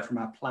images there from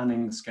our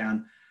planning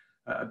scan.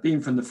 A beam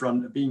from the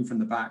front, a beam from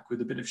the back,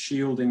 with a bit of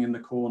shielding in the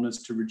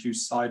corners to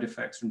reduce side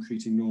effects from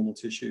treating normal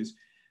tissues.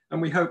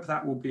 And we hope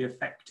that will be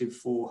effective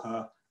for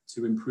her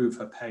to improve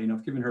her pain.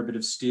 I've given her a bit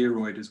of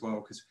steroid as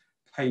well, because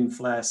pain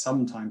flare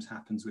sometimes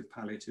happens with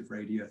palliative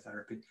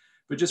radiotherapy.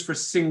 But just for a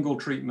single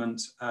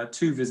treatment,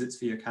 2 visits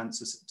for your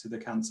cancer to the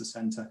cancer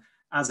centre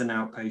as an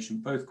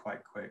outpatient, both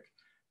quite quick,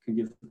 can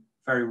give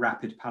very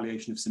rapid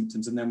palliation of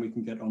symptoms, and then we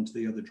can get on to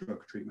the other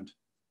drug treatment.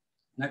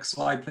 Next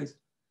slide, please.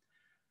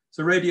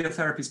 So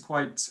radiotherapy is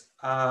quite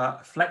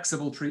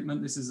flexible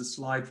treatment. This is a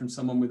slide from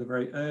someone with a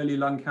very early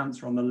lung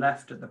cancer on the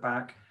left at the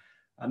back.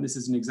 And this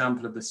is an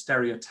example of the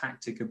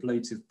stereotactic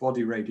ablative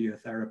body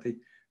radiotherapy.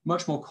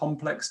 Much more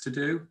complex to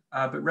do,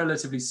 but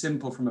relatively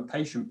simple from a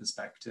patient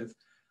perspective.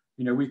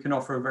 You know, we can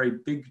offer a very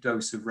big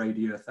dose of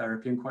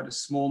radiotherapy and quite a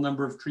small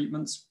number of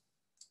treatments,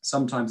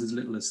 sometimes as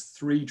little as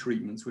 3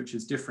 treatments, which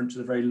is different to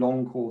the very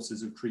long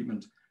courses of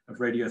treatment, of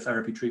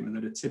radiotherapy treatment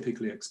that are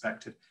typically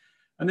expected.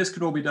 And this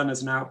could all be done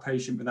as an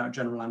outpatient without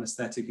general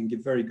anaesthetic and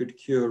give very good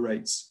cure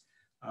rates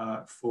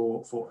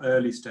for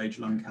early stage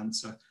lung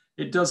cancer.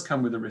 It does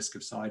come with a risk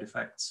of side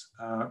effects.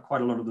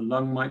 Quite a lot of the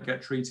lung might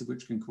get treated,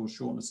 which can cause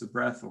shortness of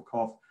breath or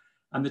cough.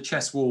 And the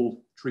chest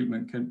wall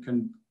treatment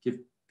can give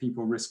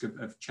people risk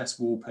of chest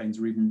wall pains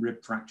or even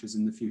rib fractures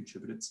in the future.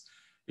 But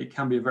it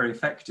can be a very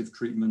effective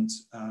treatment.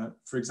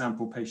 For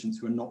example, patients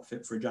who are not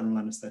fit for a general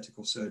anaesthetic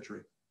or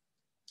surgery.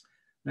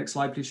 Next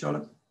slide, please,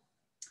 Charlotte.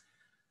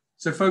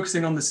 So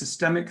focusing on the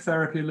systemic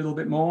therapy a little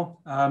bit more,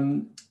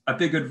 a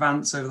big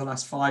advance over the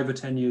last 5 or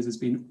 10 years has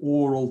been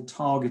oral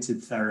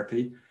targeted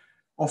therapy.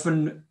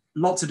 Often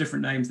lots of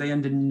different names. They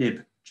end in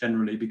nib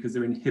generally because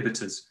they're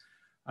inhibitors,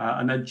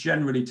 and they're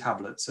generally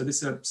tablets. So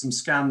this are some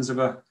scans of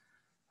a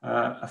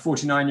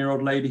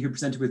 49-year-old lady who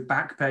presented with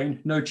back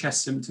pain, no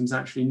chest symptoms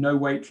actually, no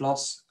weight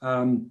loss,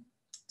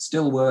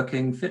 still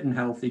working, fit and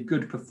healthy,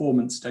 good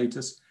performance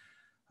status.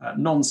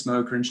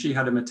 Non-smoker, and she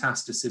had a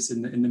metastasis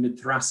in the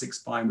mid-thoracic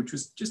spine, which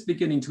was just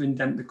beginning to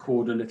indent the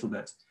cord a little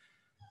bit.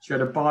 She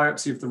had a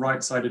biopsy of the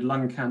right-sided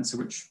lung cancer,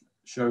 which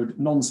showed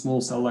non-small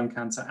cell lung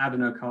cancer,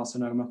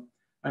 adenocarcinoma.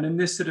 And in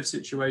this sort of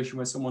situation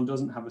where someone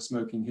doesn't have a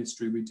smoking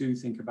history, we do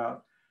think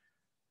about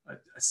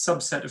a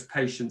subset of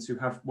patients who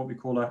have what we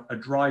call a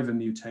driver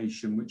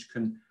mutation, which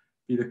can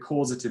be the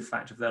causative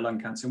factor of their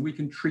lung cancer. And we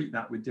can treat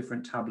that with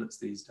different tablets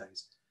these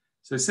days.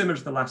 So similar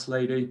to the last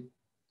lady,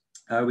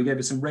 we gave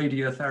her some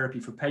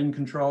radiotherapy for pain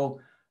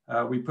control.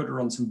 We put her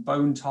on some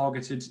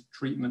bone-targeted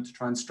treatment to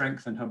try and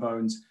strengthen her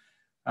bones.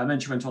 And then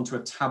she went on to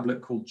a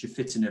tablet called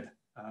gefitinib.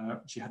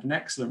 She had an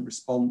excellent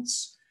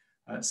response.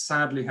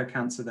 Sadly, her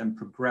cancer then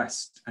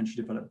progressed and she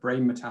developed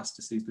brain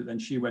metastases, but then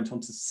she went on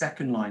to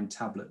second-line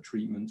tablet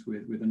treatment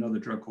with another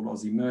drug called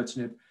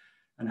osimertinib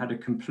and had a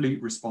complete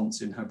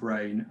response in her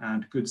brain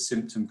and good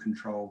symptom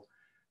control.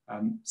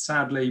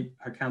 Sadly,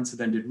 her cancer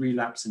then did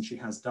relapse and she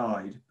has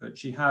died, but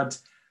she had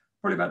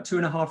probably about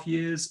 2.5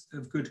 years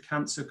of good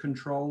cancer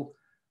control.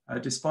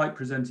 Despite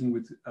presenting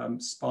with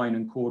spine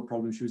and cord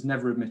problems, she was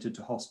never admitted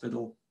to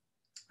hospital.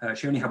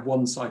 She only had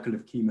one cycle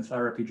of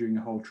chemotherapy during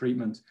the whole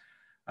treatment.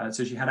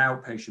 So she had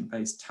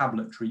outpatient-based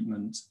tablet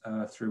treatment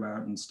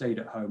throughout and stayed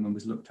at home and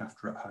was looked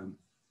after at home.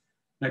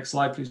 Next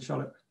slide, please,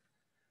 Charlotte.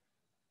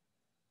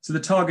 So the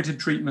targeted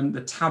treatment,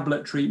 the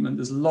tablet treatment,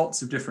 there's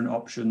lots of different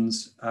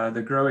options.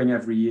 They're growing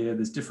every year.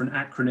 There's different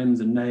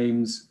acronyms and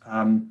names.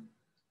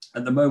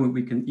 At the moment,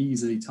 we can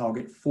easily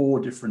target 4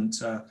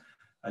 different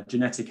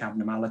genetic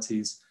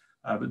abnormalities,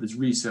 but there's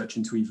research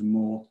into even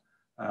more.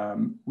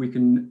 We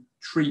can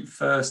treat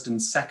first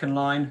and second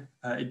line.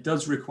 It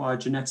does require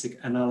genetic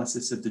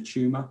analysis of the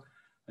tumor.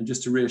 And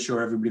just to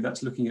reassure everybody,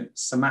 that's looking at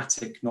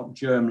somatic, not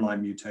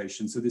germline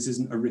mutation. So this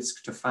isn't a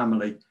risk to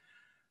family.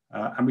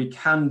 And we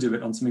can do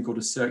it on something called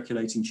a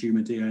circulating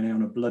tumor DNA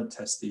on a blood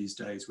test these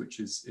days, which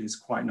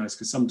is quite nice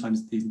because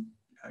sometimes these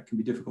can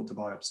be difficult to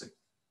biopsy.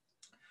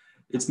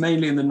 It's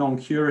mainly in the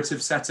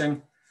non-curative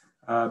setting,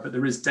 but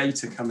there is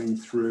data coming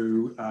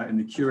through in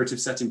the curative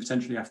setting,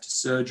 potentially after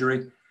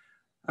surgery.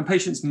 And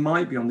patients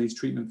might be on these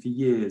treatment for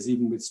years,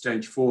 even with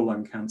stage 4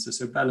 lung cancer.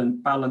 So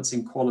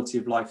balancing quality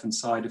of life and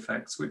side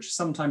effects, which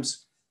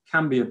sometimes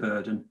can be a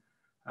burden,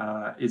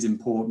 is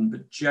important.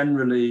 But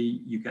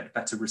generally, you get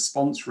better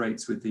response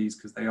rates with these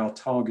because they are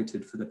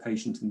targeted for the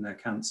patient and their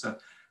cancer.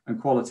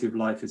 And quality of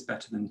life is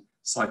better than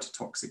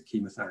cytotoxic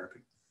chemotherapy.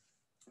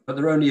 But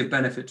they're only of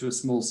benefit to a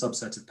small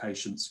subset of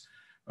patients.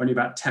 Only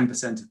about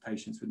 10% of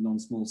patients with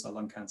non-small cell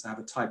lung cancer have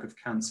a type of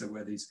cancer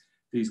where these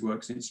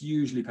works. And it's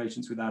usually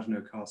patients with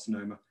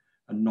adenocarcinoma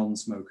and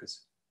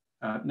non-smokers.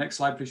 Next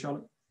slide, please,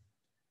 Charlotte.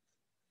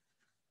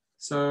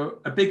 So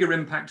a bigger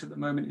impact at the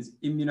moment is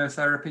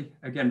immunotherapy.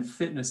 Again,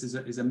 fitness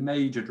is a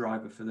major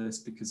driver for this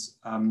because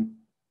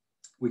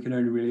we can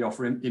only really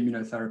offer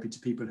immunotherapy to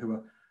people who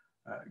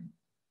are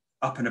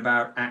up and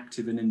about,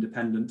 active and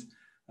independent.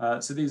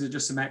 So these are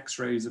just some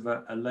x-rays of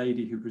a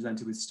lady who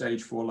presented with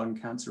stage 4 lung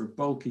cancer, a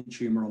bulky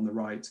tumor on the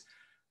right.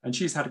 And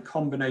she's had a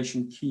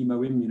combination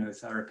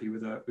chemoimmunotherapy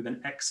with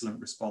an excellent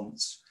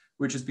response,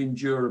 which has been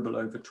durable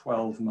over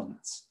 12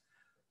 months.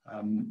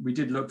 We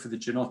did look for the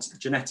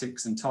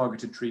genetics and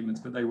targeted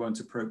treatments, but they weren't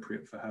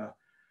appropriate for her.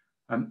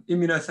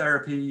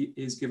 Immunotherapy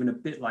is given a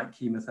bit like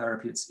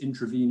chemotherapy. It's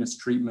intravenous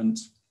treatment.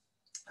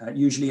 It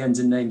usually ends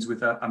in names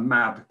with a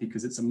MAB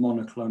because it's a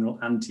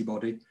monoclonal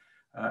antibody.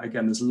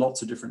 Again, there's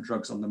lots of different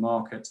drugs on the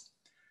market.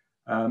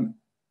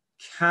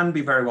 Can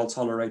be very well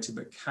tolerated,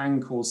 but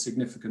can cause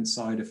significant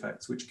side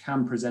effects, which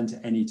can present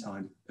at any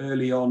time,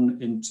 early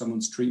on in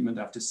someone's treatment,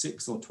 after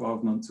 6 or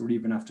 12 months, or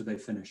even after they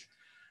finish.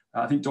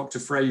 I think Dr.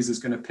 Fraser is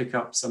going to pick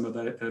up some of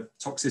the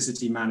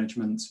toxicity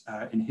management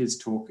in his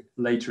talk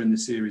later in the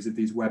series of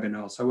these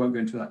webinars, so I won't go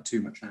into that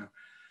too much now.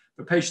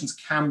 But patients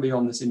can be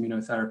on this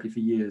immunotherapy for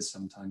years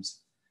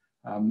sometimes.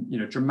 You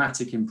know,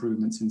 dramatic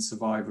improvements in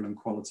survival and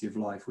quality of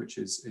life, which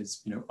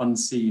is you know,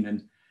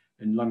 unseen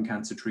in lung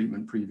cancer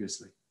treatment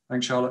previously.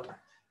 Thanks, Charlotte.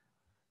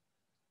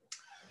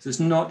 So it's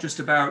not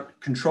just about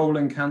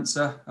controlling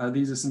cancer.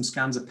 These are some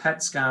scans, a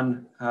PET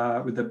scan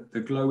with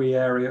the glowy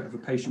area of a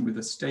patient with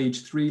a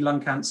stage 3 lung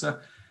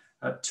cancer,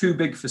 too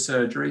big for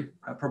surgery,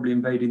 probably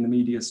invading the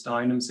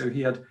mediastinum. So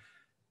he had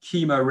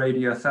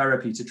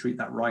chemoradiotherapy to treat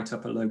that right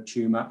upper lobe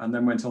tumor, and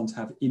then went on to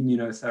have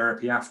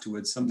immunotherapy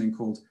afterwards, something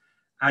called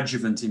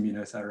adjuvant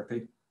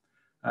immunotherapy.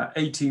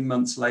 18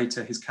 months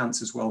later, his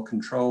cancer's well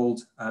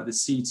controlled. The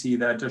CT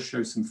there does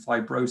show some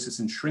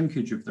fibrosis and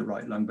shrinkage of the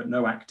right lung, but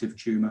no active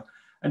tumor.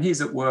 And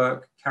he's at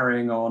work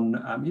carrying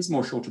on. He's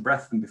more short of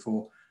breath than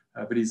before,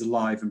 but he's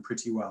alive and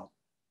pretty well.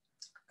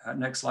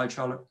 Next slide,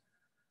 Charlotte.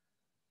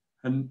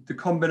 And the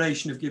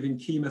combination of giving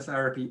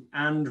chemotherapy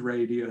and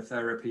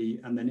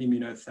radiotherapy and then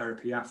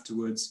immunotherapy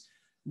afterwards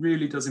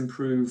really does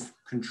improve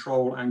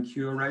control and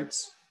cure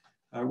rates.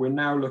 We're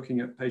now looking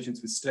at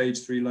patients with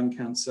stage 3 lung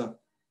cancer.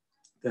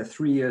 Their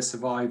 3-year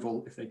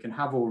survival, if they can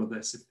have all of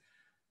this,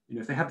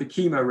 if they have the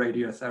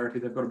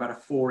chemoradiotherapy, they've got about a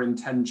 4 in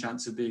 10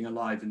 chance of being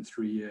alive in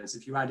 3 years.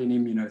 If you add in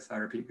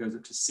immunotherapy, it goes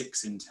up to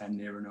 6 in 10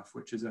 near enough,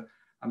 which is a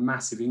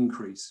massive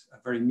increase,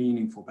 a very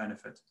meaningful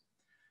benefit.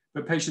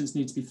 But patients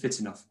need to be fit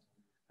enough.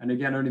 And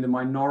again, only the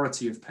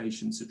minority of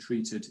patients are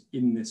treated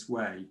in this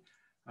way,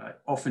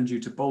 often due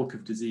to bulk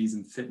of disease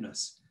and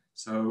fitness.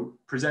 So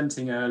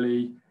presenting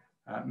early,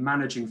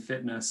 managing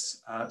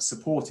fitness,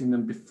 supporting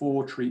them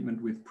before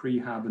treatment with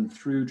prehab and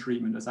through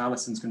treatment, as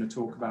Alison's going to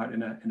talk about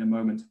in a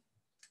moment,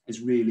 is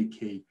really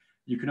key.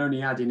 You can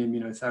only add in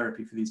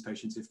immunotherapy for these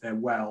patients if they're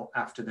well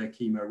after their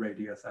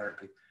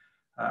chemoradiotherapy.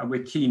 And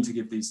we're keen to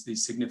give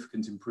these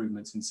significant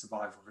improvements in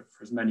survival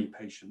for as many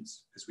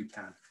patients as we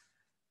can.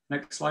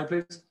 Next slide,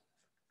 please.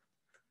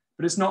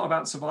 But it's not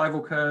about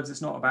survival curves,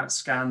 it's not about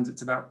scans,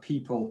 it's about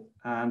people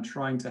and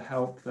trying to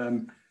help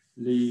them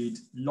lead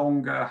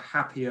longer,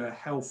 happier,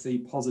 healthy,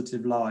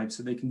 positive lives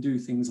so they can do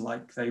things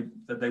like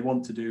that they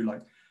want to do,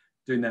 like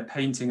doing their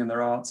painting and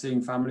their art,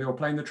 seeing family, or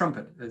playing the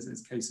trumpet, as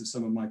is the case of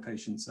some of my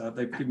patients.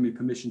 They've given me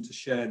permission to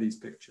share these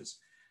pictures.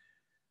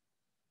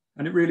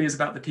 And it really is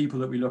about the people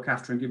that we look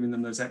after and giving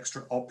them those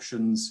extra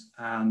options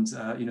and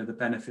the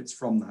benefits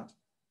from that.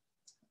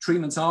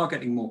 Treatments are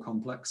getting more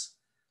complex.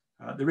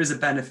 There is a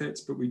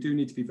benefit, but we do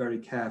need to be very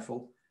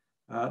careful.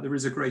 there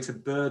is a greater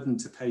burden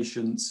to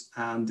patients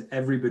and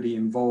everybody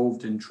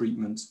involved in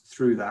treatment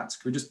through that.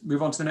 Can we just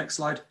move on to the next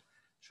slide,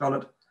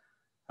 Charlotte?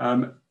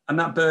 And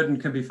that burden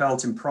can be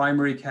felt in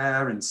primary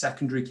care, in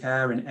secondary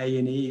care, in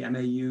A&E,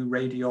 MAU,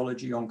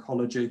 radiology,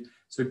 oncology.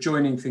 So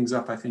joining things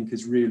up, I think,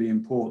 is really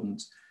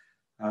important.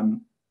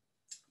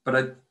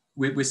 But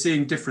we're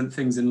seeing different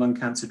things in lung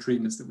cancer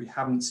treatments that we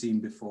haven't seen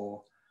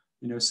before.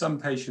 You know, some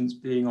patients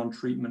being on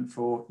treatment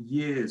for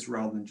years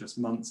rather than just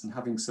months, and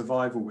having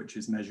survival, which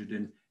is measured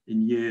in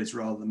years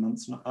rather than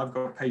months. And I've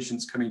got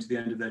patients coming to the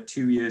end of their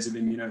 2 years of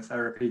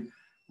immunotherapy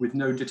with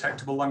no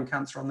detectable lung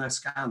cancer on their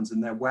scans,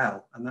 and they're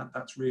well. And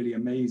that's really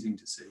amazing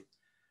to see.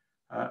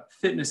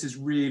 Fitness is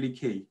really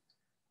key.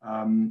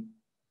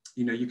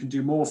 You know, you can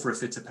do more for a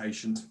fitter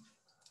patient.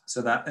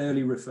 So that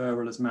early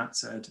referral, as Matt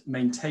said,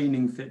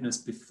 maintaining fitness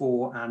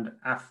before and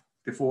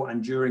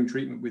during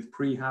treatment with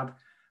prehab,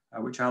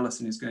 which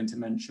Alison is going to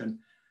mention.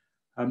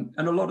 And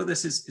a lot of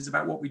this is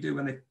about what we do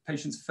when the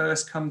patients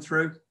first come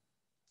through.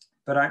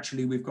 But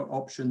actually, we've got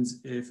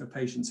options if a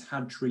patient's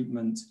had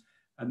treatment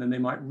and then they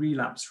might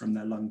relapse from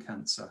their lung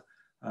cancer.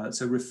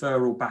 So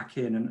referral back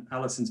in, and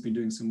Alison's been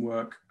doing some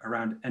work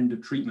around end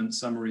of treatment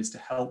summaries to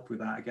help with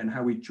that. Again,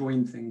 how we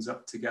join things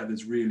up together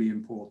is really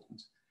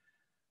important.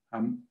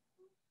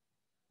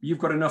 You've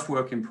got enough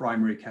work in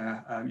primary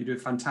care. You do a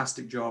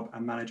fantastic job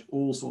and manage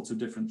all sorts of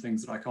different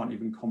things that I can't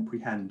even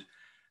comprehend.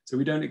 So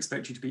we don't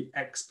expect you to be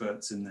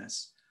experts in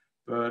this,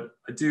 but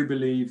I do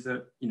believe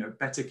that, you know,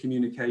 better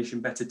communication,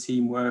 better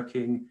team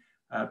working,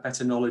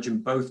 better knowledge in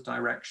both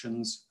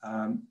directions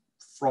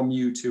from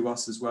you to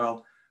us as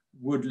well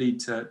would lead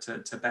to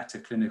better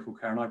clinical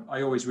care. And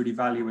I always really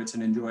value it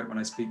and enjoy it when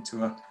I speak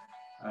to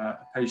a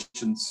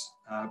patient's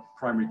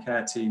primary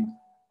care team.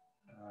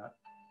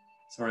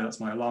 Sorry, that's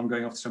my alarm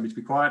going off to tell me to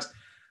be quiet.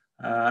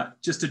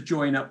 Just to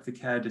join up the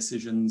care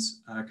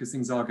decisions because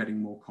things are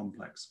getting more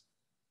complex.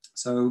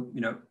 So,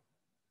 you know,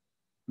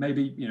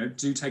 maybe, you know,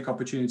 do take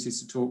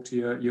opportunities to talk to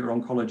your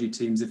oncology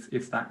teams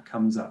if that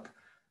comes up.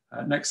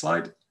 Next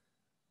slide.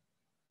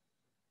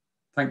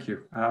 Thank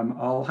you.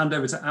 I'll hand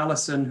over to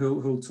Alison,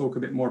 who'll talk a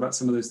bit more about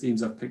some of those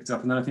themes I've picked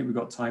up, and then I think we've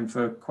got time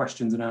for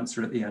questions and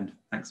answer at the end.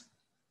 Thanks.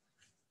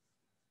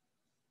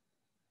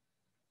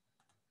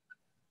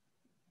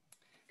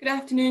 Good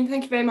afternoon.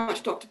 Thank you very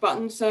much, Dr.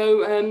 Button.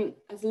 So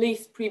as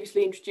Elise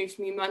previously introduced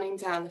me, my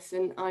name's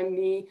Alison. I'm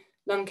the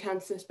lung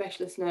cancer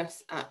specialist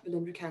nurse at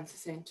Velindre Cancer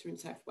Centre in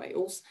South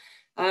Wales.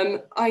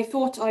 I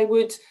thought I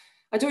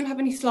don't have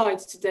any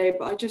slides today,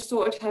 but I just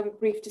thought I'd have a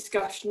brief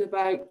discussion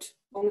about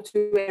one or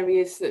two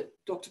areas that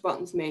Dr.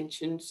 Button's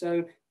mentioned.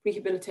 So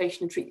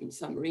rehabilitation and treatment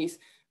summaries,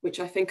 which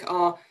I think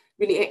are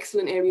really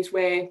excellent areas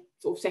where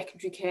sort of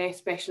secondary care,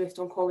 specialist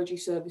oncology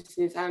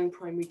services and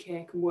primary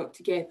care can work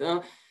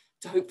together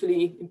to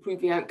hopefully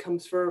improve the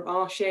outcomes for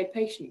our shared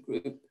patient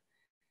group.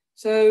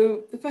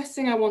 So the first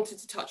thing I wanted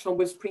to touch on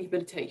was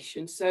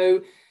rehabilitation.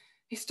 So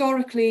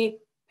historically,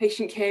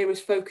 patient care is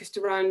focused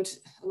a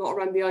lot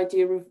around the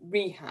idea of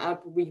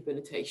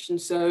rehabilitation.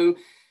 So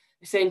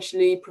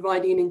essentially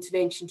providing an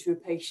intervention to a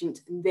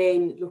patient and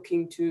then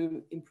looking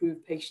to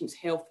improve patients'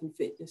 health and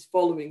fitness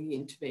following the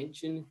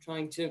intervention,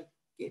 trying to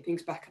get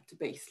things back up to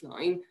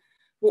baseline.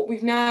 What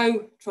we've now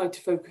tried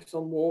to focus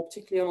on more,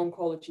 particularly on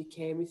oncology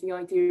care, is the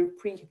idea of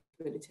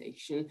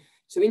prehabilitation.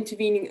 So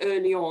intervening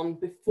early on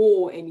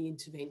before any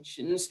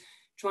interventions,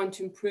 trying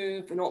to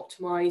improve and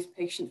optimize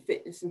patient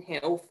fitness and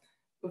health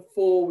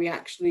before we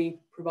actually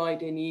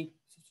provide any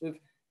sort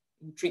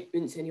of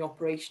treatments, any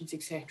operations,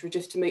 etc.,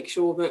 just to make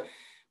sure that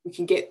we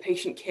can get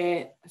patient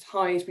care as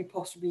high as we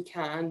possibly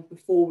can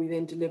before we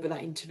then deliver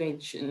that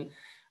intervention.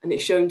 And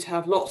it's shown to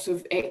have lots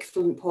of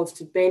excellent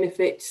positive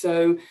benefits.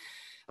 So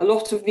a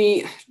lot of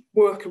the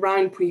work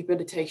around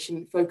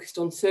prehabilitation focused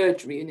on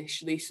surgery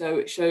initially. So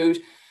it showed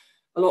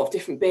a lot of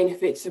different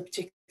benefits, so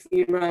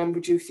particularly around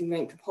reducing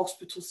length of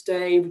hospital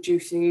stay,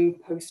 reducing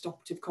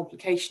post-operative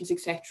complications,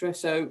 etc.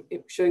 So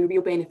it was showing a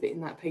real benefit in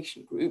that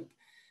patient group.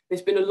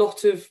 There's been a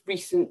lot of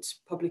recent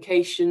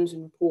publications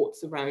and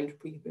reports around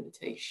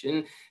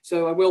rehabilitation.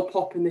 So I will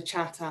pop in the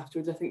chat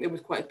afterwards. I think there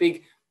was quite a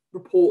big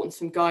report and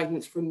some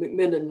guidance from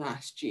Macmillan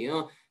last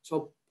year. So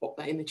I'll pop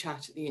that in the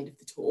chat at the end of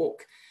the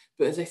talk.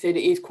 But as I said,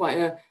 it is quite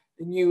a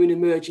new and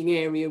emerging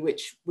area,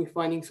 which we're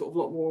finding sort of a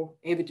lot more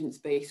evidence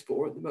base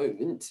for at the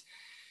moment.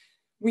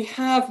 We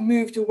have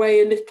moved away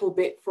a little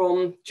bit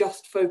from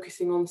just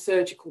focusing on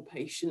surgical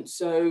patients.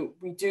 So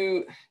we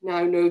do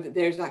now know that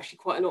there's actually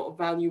quite a lot of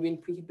value in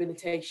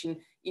prehabilitation,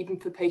 even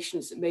for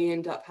patients that may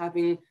end up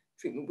having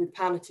treatment with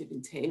palliative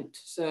intent.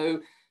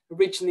 So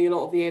originally, a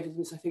lot of the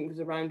evidence, I think, was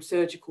around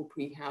surgical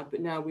prehab, but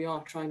now we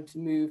are trying to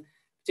move,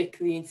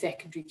 particularly in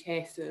secondary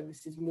care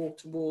services, more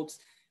towards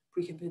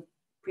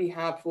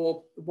prehab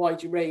for a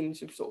wider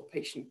range of sort of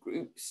patient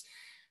groups.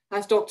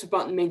 As Dr.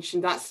 Button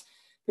mentioned, that's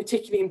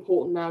particularly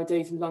important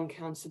nowadays in lung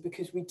cancer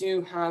because we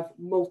do have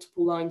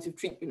multiple lines of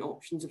treatment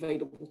options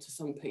available to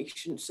some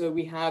patients. So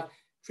we have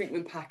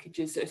treatment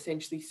packages that are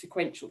essentially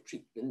sequential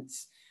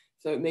treatments.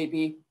 So it may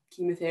be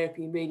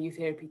chemotherapy and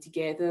radiotherapy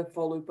together,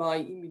 followed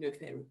by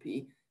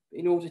immunotherapy. But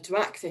in order to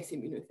access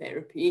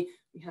immunotherapy,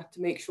 we have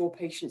to make sure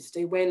patients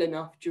stay well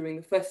enough during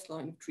the first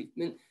line of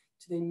treatment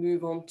to then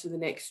move on to the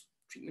next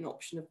treatment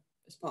option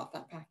as part of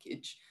that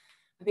package.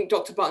 I think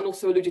Dr. Button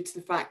also alluded to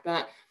the fact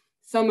that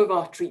some of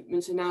our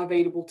treatments are now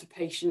available to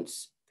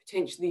patients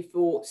potentially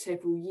for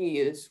several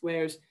years,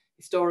 whereas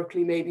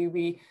historically maybe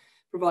we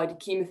provided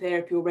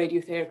chemotherapy or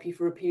radiotherapy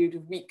for a period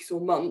of weeks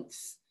or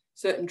months.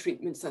 Certain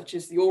treatments, such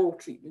as the oral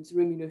treatments or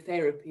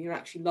immunotherapy, are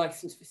actually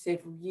licensed for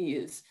several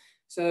years.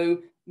 So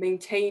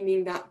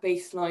maintaining that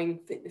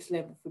baseline fitness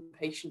level for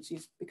patients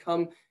has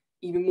become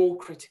even more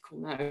critical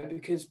now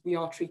because we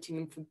are treating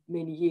them for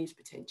many years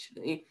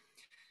potentially.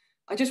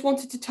 I just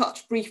wanted to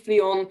touch briefly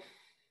on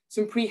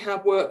some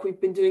prehab work we've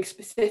been doing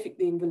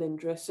specifically in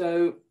Velindre.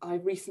 So I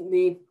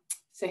recently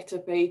set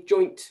up a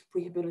joint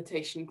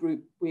rehabilitation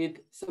group with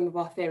some of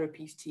our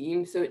therapies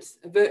team. So it's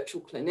a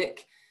virtual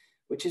clinic,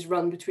 which is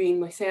run between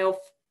myself,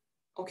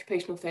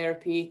 occupational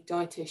therapy,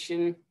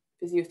 dietitian,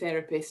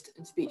 physiotherapist,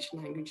 and speech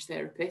and language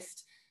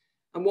therapist.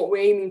 And what we're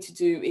aiming to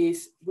do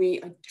is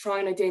we try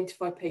and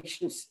identify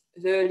patients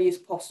as early as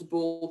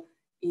possible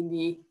in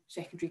the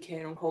secondary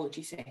care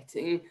oncology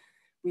setting.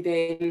 We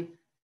then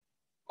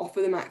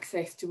offer them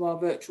access to our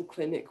virtual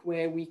clinic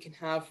where we can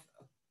have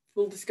a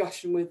full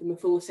discussion with them, a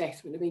full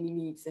assessment of any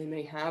needs they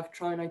may have,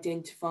 try and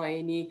identify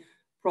any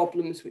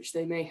problems which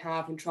they may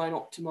have and try and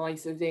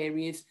optimise those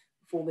areas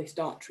before they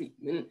start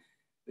treatment.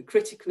 But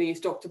critically, as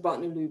Dr.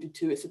 Button alluded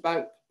to, it's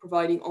about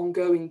providing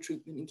ongoing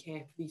treatment and care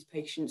for these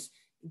patients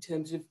in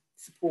terms of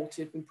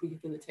supportive and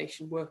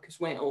rehabilitation work as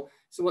well.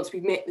 So once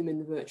we've met them in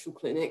the virtual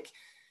clinic,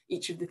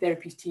 each of the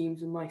therapies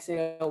teams and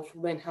myself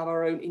will then have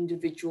our own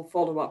individual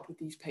follow-up with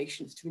these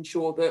patients to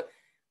ensure that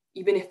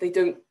even if they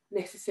don't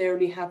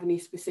necessarily have any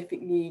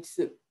specific needs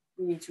that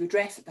we need to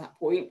address at that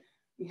point,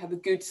 we have a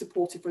good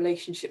supportive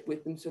relationship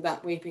with them. So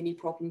that way, if any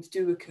problems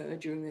do occur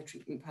during their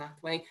treatment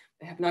pathway,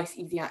 they have nice,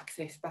 easy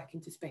access back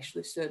into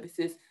specialist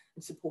services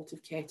and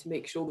supportive care to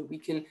make sure that we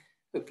can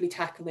hopefully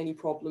tackle any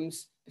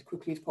problems as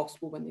quickly as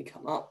possible when they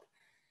come up.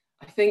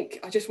 I think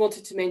I just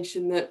wanted to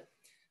mention that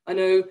I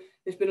know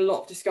there's been a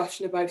lot of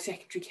discussion about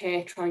secondary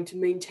care trying to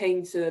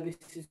maintain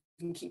services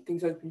and keep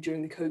things open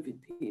during the COVID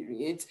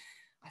period.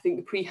 I think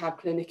the prehab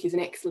clinic is an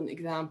excellent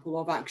example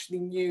of actually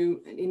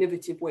new and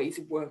innovative ways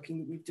of working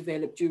that we've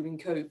developed during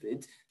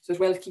COVID. So as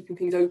well as keeping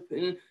things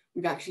open,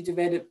 we've actually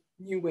developed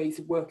new ways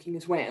of working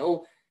as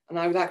well. And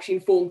I was actually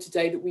informed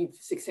today that we've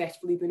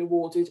successfully been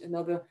awarded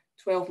another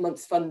 12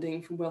 months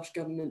funding from Welsh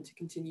Government to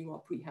continue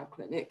our prehab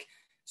clinic.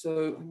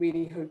 So I'm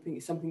really hoping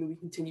it's something that we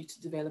continue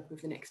to develop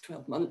over the next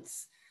 12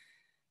 months.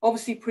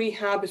 Obviously,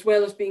 prehab, as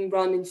well as being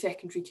run in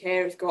secondary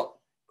care, has got a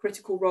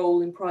critical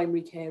role in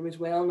primary care as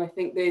well. And I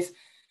think there's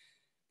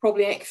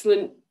probably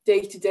excellent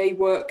day-to-day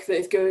work that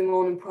is going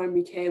on in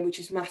primary care, which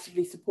is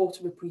massively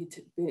supportive of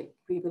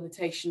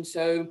rehabilitation.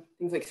 So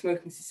things like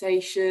smoking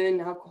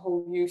cessation,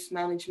 alcohol use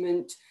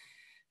management,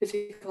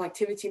 physical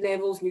activity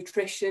levels,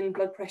 nutrition,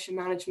 blood pressure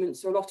management.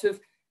 So a lot of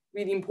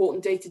really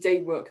important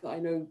day-to-day work that I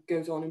know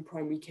goes on in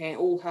primary care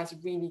all has a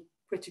really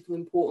critical,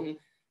 important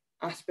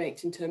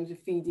aspect in terms of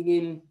feeding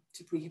in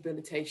to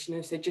rehabilitation.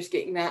 And so just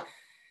getting that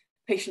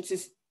patients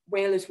as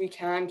well as we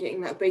can,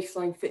 getting that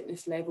baseline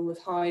fitness level as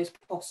high as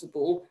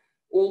possible,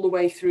 all the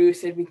way through,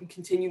 so we can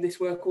continue this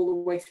work all the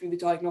way through the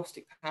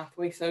diagnostic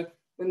pathway. So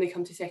when they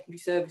come to secondary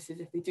services,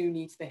 if they do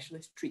need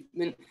specialist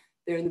treatment,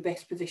 they're in the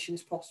best position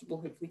as possible,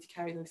 hopefully, to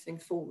carry those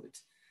things forward.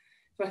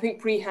 So I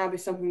think prehab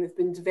is something that's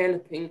been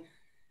developing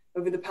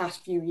over the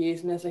past few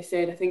years. And as I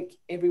said, I think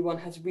everyone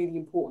has a really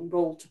important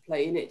role to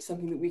play in it. It's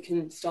something that we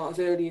can start as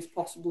early as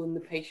possible in the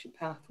patient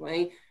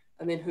pathway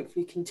and then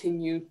hopefully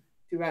continue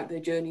throughout their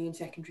journey in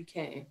secondary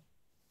care.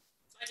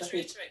 I just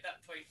reiterate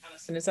that point,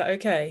 Alison. Is that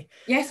okay?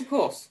 Yes, of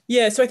course.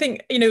 Yeah, so I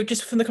think, you know,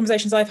 just from the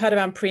conversations I've had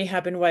around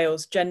prehab in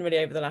Wales generally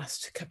over the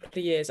last couple of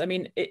years, I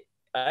mean,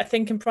 I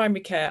think in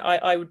primary care,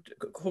 I would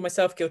call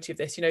myself guilty of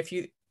this. You know, if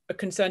you are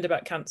concerned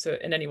about cancer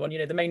in anyone, you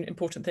know, the main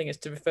important thing is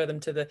to refer them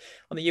to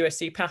on the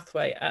USC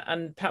pathway,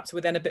 and perhaps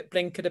we're then a bit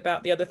blinkered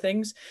about the other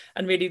things.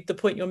 And really the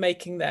point you're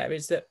making there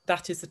is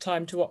that is the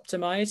time to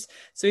optimize.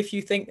 So if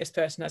you think this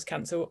person has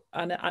cancer,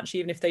 and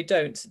actually even if they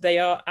don't, they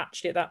are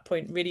actually at that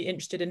point really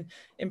interested in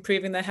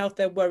improving their health,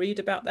 they're worried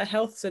about their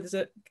health. So there's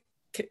a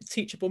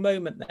teachable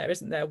moment there,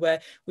 isn't there,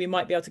 where we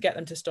might be able to get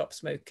them to stop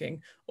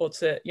smoking or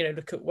to, you know,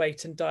 look at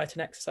weight and diet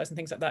and exercise and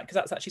things like that, because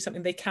that's actually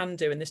something they can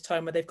do in this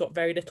time where they've got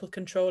very little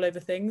control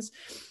over things.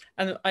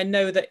 And I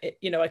know that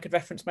you know, I could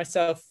reference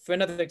myself for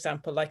another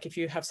example, like if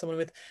you have someone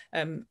with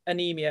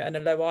anemia and a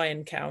low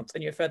iron count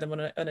and you refer them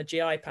on a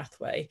GI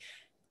pathway,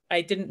 I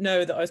didn't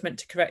know that I was meant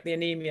to correct the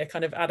anemia,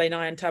 kind of add in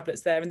iron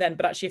tablets there and then.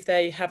 But actually, if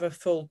they have a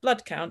full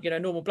blood count, you know,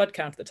 normal blood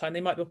count at the time, they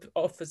might be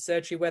offered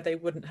surgery where they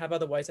wouldn't have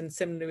otherwise. And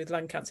similarly with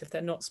lung cancer, if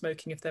they're not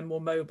smoking, if they're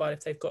more mobile,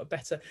 if they've got a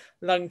better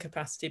lung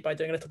capacity by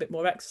doing a little bit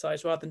more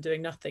exercise rather than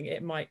doing nothing,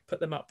 it might put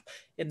them up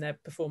in their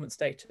performance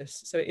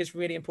status. So it is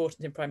really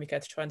important in primary care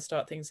to try and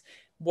start things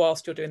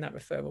whilst you're doing that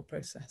referral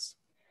process.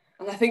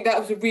 And I think that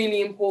was a really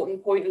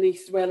important point,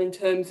 Elise, as well, in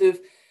terms of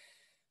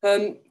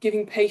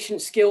giving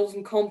patients skills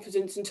and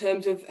confidence in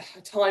terms of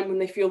a time when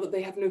they feel that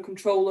they have no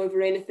control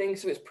over anything.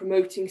 So it's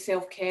promoting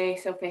self-care,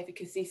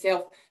 self-efficacy,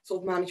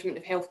 self-management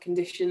of health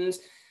conditions.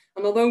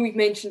 And although we've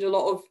mentioned a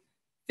lot of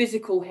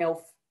physical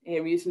health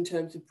areas in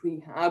terms of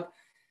prehab,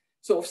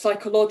 sort of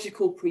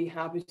psychological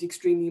prehab is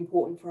extremely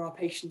important for our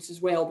patients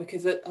as well,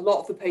 because a lot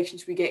of the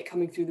patients we get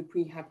coming through the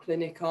prehab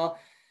clinic are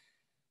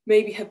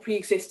maybe have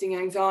pre-existing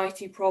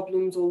anxiety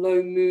problems or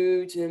low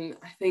mood, and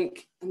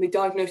the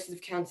diagnosis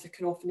of cancer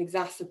can often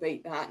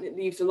exacerbate that, and it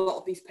leaves a lot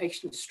of these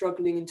patients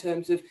struggling in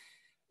terms of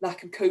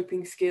lack of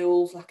coping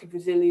skills, lack of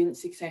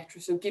resilience,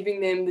 etc. So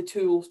giving them the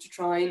tools to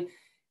try and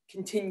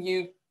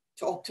continue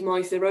to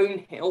optimize their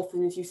own health,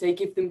 and as you say,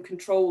 give them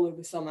control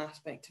over some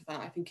aspect of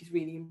that, I think is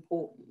really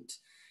important.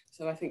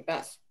 So I think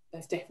that's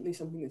definitely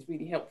something that's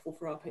really helpful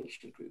for our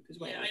patient group as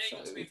well. Yeah, I know you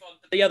want to move on.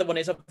 The other one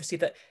is obviously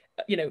that,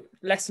 you know,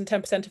 less than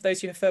 10% of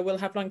those you refer will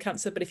have lung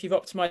cancer, but if you've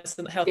optimised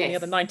the health in the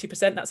other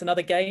 90%, that's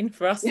another gain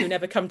for us who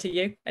never come to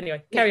you.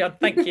 Anyway, carry on.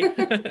 Thank you.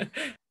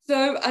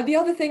 So the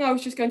other thing I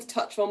was just going to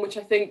touch on, which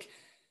I think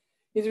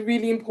is a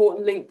really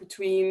important link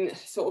between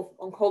sort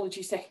of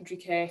oncology, secondary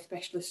care,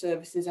 specialist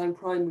services and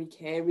primary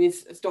care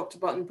is, as Dr.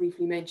 Button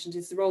briefly mentioned,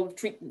 is the role of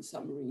treatment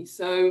summaries.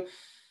 So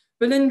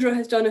Velindre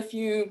has done a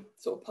few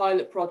sort of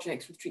pilot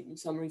projects with treatment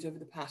summaries over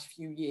the past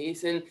few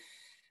years, and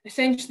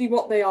essentially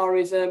what they are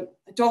is a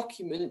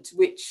document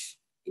which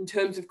in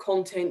terms of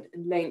content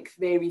and length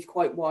varies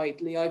quite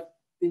widely. I've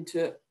been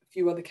to a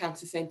few other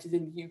cancer centres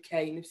in the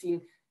UK and have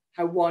seen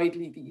how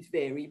widely these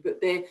vary, but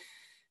they're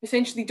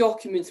essentially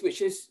documents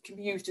which can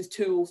be used as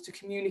tools to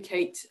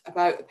communicate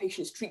about a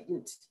patient's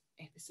treatment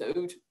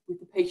episode with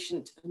the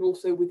patient and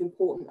also with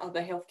important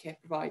other healthcare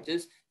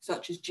providers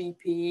such as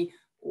GP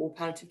or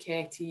palliative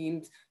care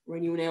teams or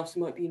anyone else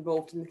who might be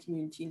involved in the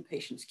community and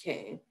patient's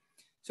care.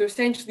 So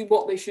essentially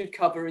what they should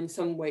cover in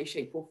some way,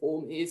 shape or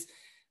form is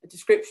a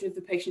description of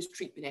the patient's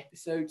treatment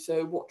episode.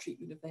 So what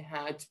treatment have they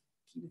had,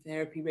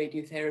 chemotherapy,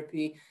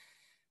 radiotherapy,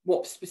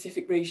 what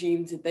specific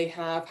regimes did they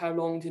have, how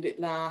long did it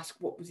last,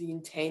 what was the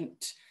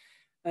intent.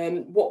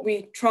 What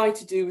we try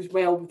to do as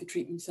well with the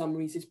treatment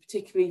summaries is,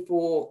 particularly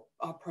for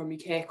our primary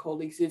care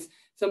colleagues, is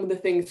some of the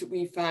things that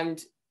we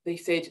found they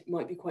said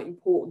might be quite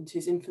important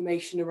is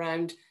information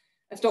around,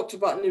 as Dr.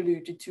 Button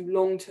alluded to,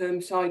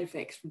 long-term side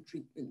effects from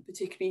treatment,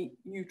 particularly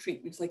new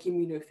treatments like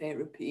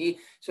immunotherapy.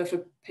 So if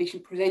a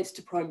patient presents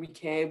to primary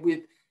care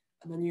with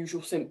an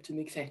unusual symptom,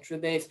 etc.,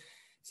 there's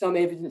some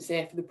evidence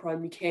there for the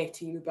primary care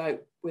team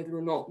about whether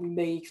or not we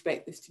may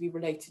expect this to be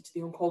related to the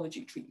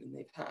oncology treatment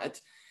they've had.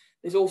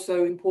 There's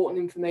also important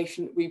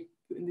information that we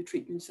put in the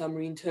treatment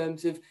summary in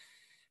terms of,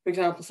 for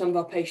example, some of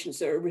our patients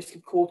that are at risk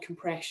of cord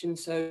compression,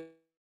 so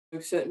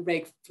certain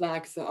red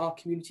flags that our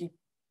community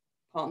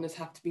partners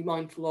have to be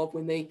mindful of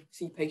when they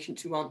see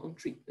patients who aren't on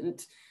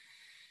treatment.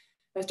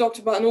 As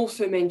Dr. Button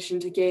also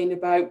mentioned again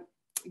about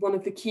one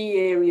of the key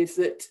areas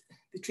that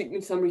the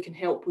treatment summary can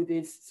help with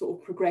is sort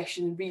of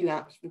progression and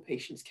relapse for the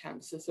patient's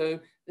cancer. So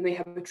they may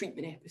have a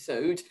treatment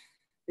episode,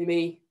 they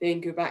may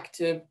then go back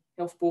to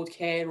health board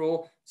care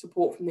or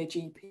support from their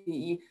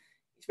GP.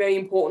 It's very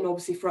important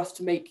obviously for us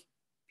to make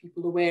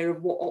people aware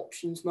of what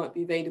options might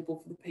be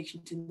available for the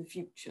patient in the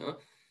future.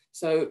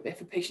 So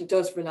if a patient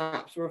does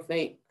relapse or if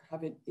they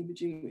have an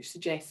imaging which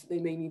suggests that they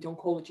may need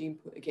oncology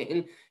input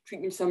again,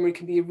 treatment summary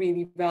can be a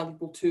really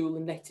valuable tool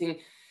in letting,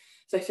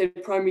 as I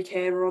said, primary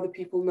care or other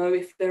people know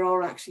if there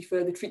are actually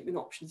further treatment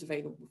options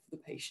available for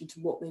the patient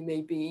and what they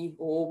may be,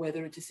 or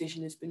whether a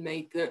decision has been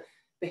made that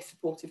best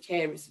supportive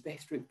care is the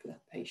best route for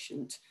that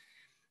patient.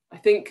 I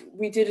think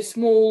we did a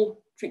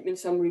small treatment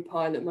summary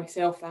pilot,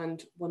 myself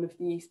and one of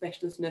the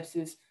specialist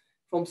nurses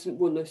from St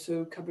Wooler,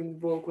 so covering the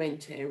Royal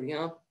Gwent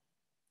area.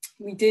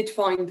 We did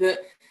find that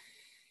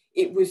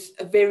it was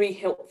a very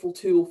helpful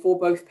tool for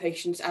both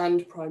patients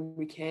and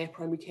primary care.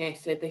 Primary care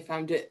said they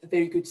found it a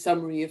very good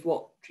summary of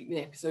what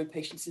treatment episode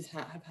patients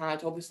have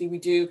had. Obviously, we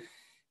do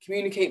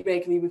communicate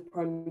regularly with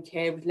primary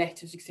care with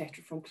letters,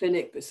 etc. from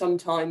clinic, but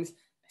sometimes a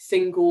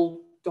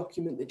single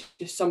document that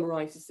just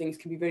summarises things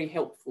can be very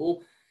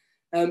helpful.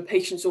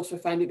 Patients also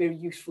found it very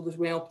useful as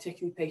well,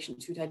 particularly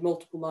patients who'd had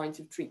multiple lines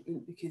of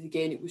treatment, because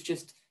again, it was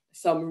just a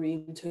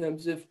summary in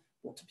terms of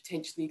what to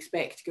potentially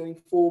expect going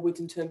forward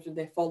in terms of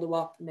their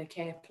follow-up and their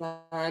care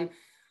plan.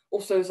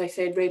 Also, as I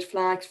said, red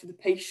flags for the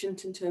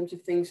patient in terms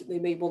of things that they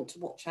may want to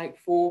watch out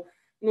for,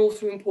 and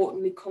also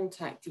importantly,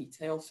 contact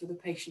details, so the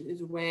patient is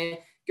aware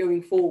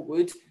going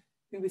forward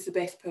who is the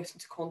best person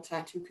to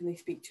contact, who can they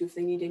speak to if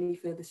they need any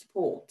further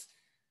support.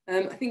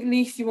 I think,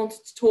 Elise, you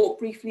wanted to talk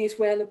briefly as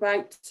well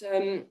about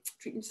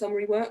treatment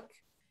summary work.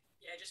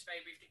 Yeah, just very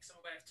briefly because I'm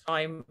aware of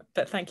time,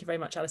 but thank you very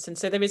much, Alison.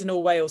 So there is an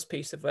All Wales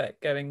piece of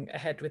work going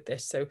ahead with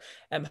this. So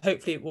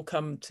hopefully it will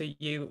come to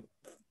you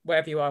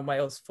wherever you are in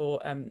Wales for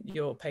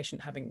your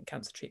patient having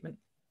cancer treatment.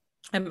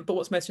 But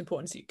what's most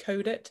important is that you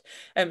code it.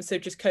 So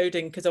just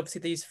coding, because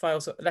obviously these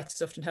files,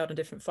 letters are often held in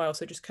different files.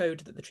 So just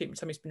code that the treatment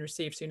summary has been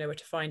received, so you know where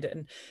to find it.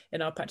 And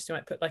in our practice, you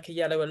might put like a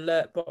yellow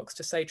alert box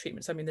to say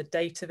treatment summary and the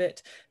date of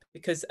it,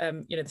 because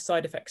you know, the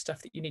side effect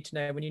stuff that you need to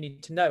know when you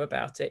need to know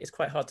about it is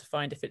quite hard to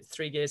find if it's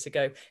 3 years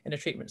ago in a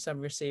treatment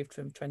summary received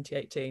from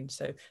 2018.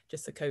 So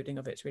just the coding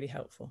of it is really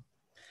helpful.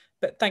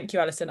 But thank you,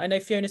 Alison. I know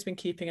Fiona's been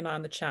keeping an eye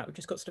on the chat. We've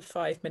just got sort of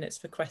 5 minutes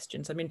for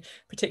questions. I mean,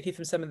 particularly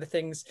from some of the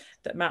things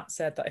that Matt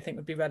said that I think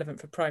would be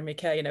relevant for primary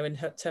care, you know, in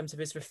terms of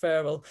his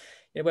referral.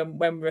 You know,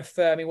 when we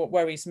refer, I mean, what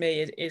worries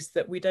me is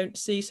that we don't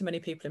see so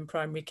many people in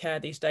primary care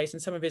these days,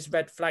 and some of his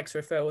red flags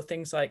refer were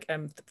things like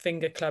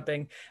finger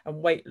clubbing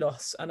and weight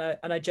loss. And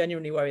I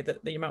genuinely worry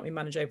that the amount we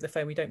manage over the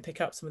phone, we don't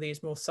pick up some of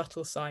these more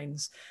subtle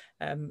signs.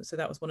 So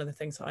that was one of the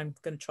things that I'm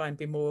going to try and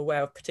be more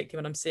aware of,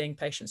 particularly when I'm seeing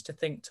patients,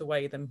 to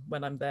weigh them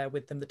when I'm there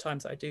with them, the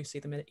times that I do see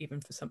them, even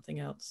for something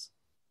else.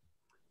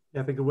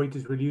 Yeah, I think a weight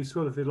is really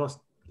useful. If they lost,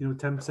 you know,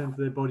 10% of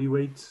their body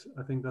weight,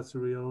 I think that's a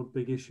real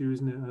big issue,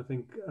 isn't it? I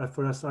think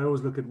for us, I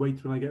always look at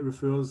weight when I get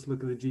referrals,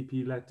 look at the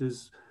GP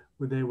letters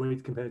with their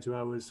weight compared to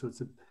ours. So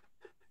it's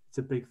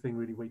a big thing,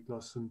 really, weight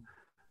loss and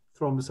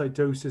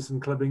thrombocytosis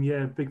and clubbing.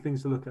 Yeah, big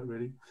things to look at,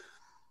 really.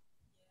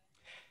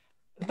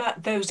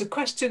 Matt, there was a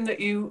question that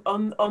you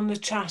on the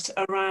chat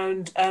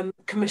around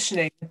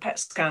commissioning PET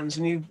scans,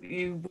 and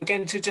you were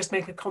going to just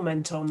make a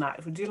comment on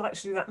that. Would you like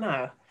to do that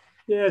now?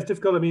 Yeah, it's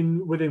difficult. I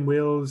mean, within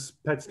Wales,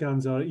 PET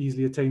scans are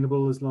easily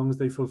attainable as long as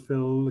they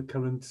fulfil the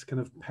current kind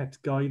of PET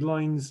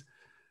guidelines.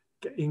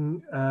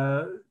 Getting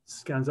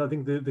scans, I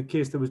think the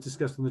case that was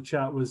discussed on the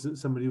chat was that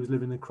somebody was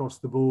living across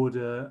the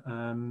border,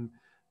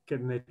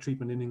 getting their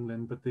treatment in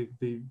England, but the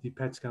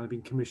PET scan had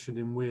been commissioned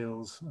in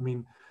Wales. I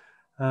mean,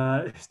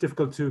 it's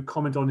difficult to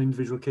comment on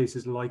individual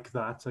cases like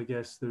that. I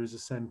guess there is a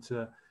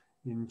centre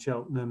in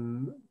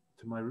Cheltenham,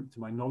 to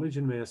my knowledge,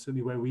 and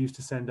certainly where we used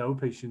to send our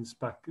patients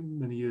back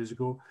many years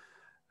ago.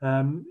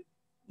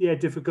 Yeah,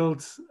 difficult.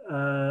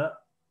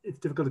 It's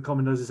difficult to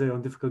comment, as I say,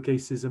 on difficult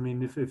cases. I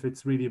mean, if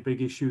it's really a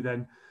big issue,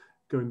 then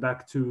going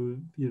back to,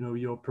 you know,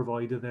 your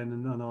provider then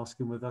and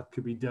asking whether that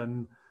could be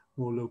done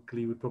more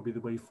locally would probably be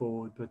the way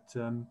forward. But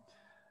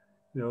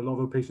you know, a lot of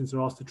our patients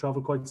are asked to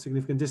travel quite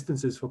significant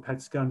distances for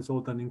PET scans. It's all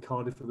done in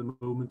Cardiff at the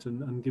moment,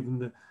 and given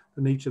the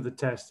nature of the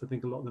test, I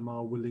think a lot of them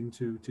are willing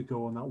to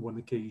go on that one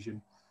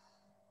occasion.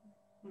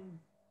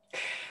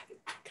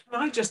 Can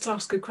I just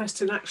ask a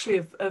question, actually,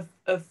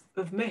 of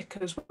Mick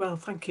as well?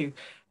 Thank you.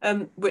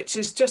 Which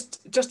is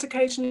just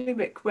occasionally,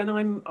 Mick, when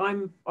I'm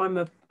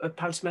a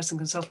palliative medicine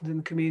consultant in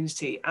the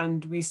community,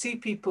 and we see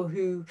people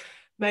who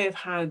may have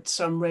had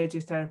some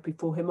radiotherapy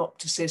for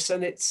hemoptysis,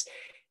 and it's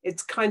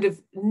kind of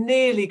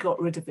nearly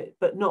got rid of it,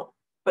 but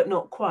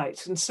not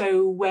quite. And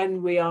so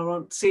when we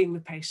are seeing the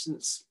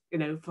patients, you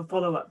know, for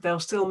follow-up, they'll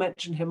still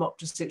mention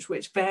hemoptysis,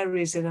 which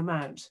varies in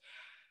amount.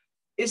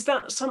 Is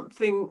that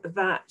something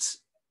that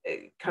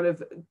kind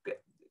of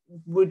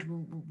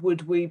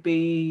would we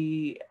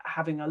be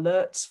having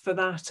alerts for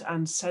that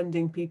and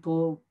sending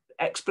people,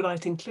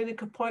 expediting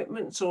clinic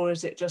appointments, or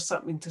is it just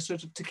something to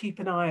sort of to keep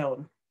an eye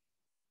on?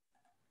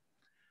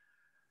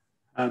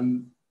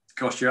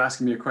 Gosh, you're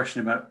asking me a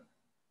question about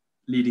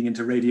leading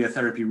into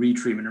radiotherapy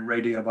retreatment and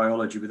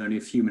radiobiology with only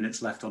a few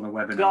minutes left on a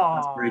webinar. Oh.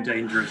 That's very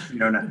dangerous,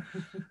 Fiona.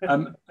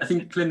 I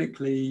think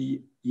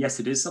clinically, yes,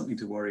 it is something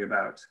to worry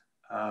about.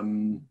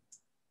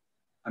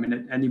 I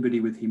mean, anybody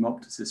with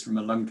hemoptysis from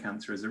a lung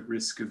cancer is at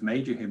risk of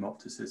major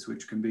hemoptysis,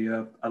 which can be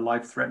a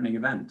life-threatening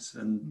event,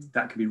 and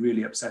that can be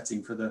really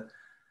upsetting for the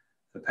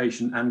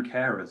patient and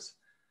carers.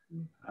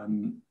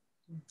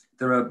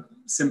 There are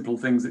simple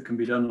things that can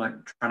be done, like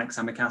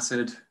tranexamic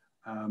acid,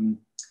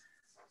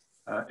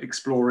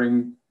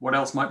 exploring what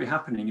else might be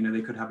happening. You know,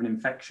 they could have an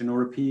infection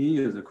or a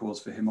PE as a cause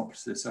for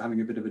hemoptysis, so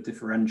having a bit of a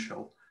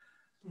differential.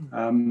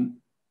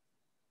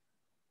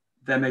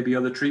 There may be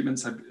other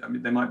treatments. I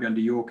mean, they might be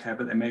under your care,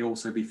 but they may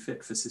also be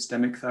fit for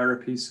systemic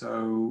therapy.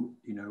 So,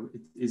 you know,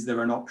 is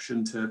there an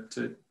option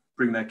to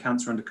bring their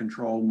cancer under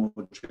control more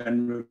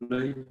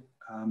generally?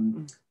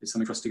 It's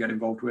something for us to get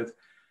involved with.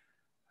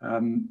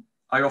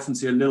 I often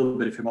see a little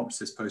bit of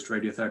hemoptysis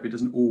post-radiotherapy. It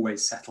doesn't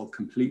always settle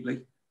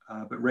completely,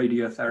 but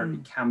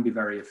radiotherapy can be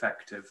very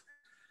effective.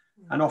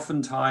 And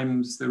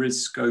oftentimes there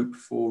is scope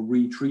for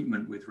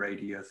retreatment with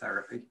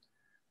radiotherapy.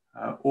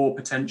 Or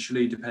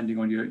potentially, depending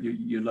on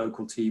your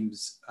local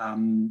teams,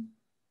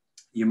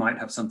 you might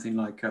have something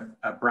like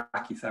a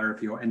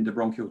brachytherapy or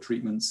endobronchial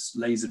treatments,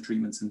 laser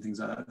treatments and things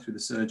like that through the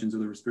surgeons or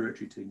the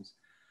respiratory teams.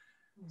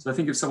 So I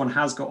think if someone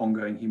has got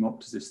ongoing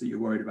hemoptysis that you're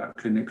worried about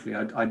clinically,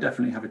 I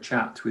definitely have a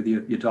chat with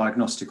your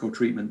diagnostic or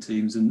treatment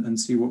teams and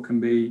see what can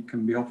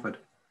be offered.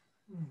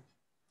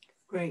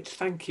 Great,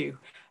 thank you.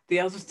 The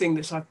other thing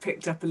that I've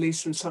picked up,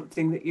 Elise, from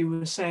something that you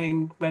were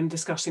saying when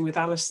discussing with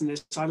Alison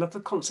is I love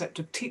the concept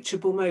of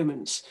teachable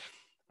moments.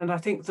 And I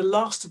think the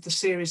last of the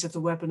series of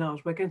the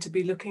webinars, we're going to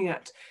be looking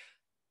at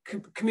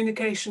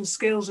communication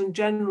skills and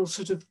general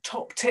sort of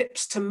top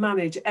tips to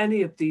manage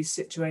any of these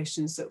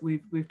situations that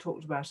we've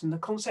talked about, and the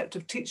concept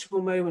of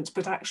teachable moments,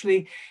 but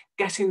actually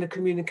getting the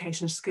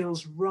communication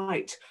skills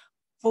right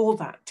for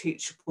that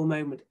teachable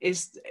moment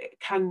is,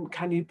 can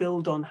you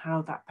build on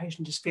how that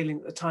patient is feeling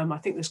at the time? I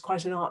think there's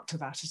quite an art to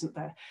that, isn't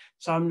there?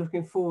 So I'm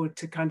looking forward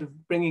to kind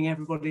of bringing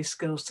everybody's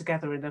skills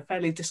together in a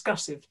fairly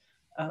discussive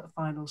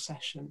final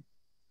session.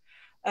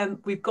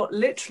 We've got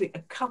literally a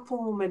couple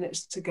more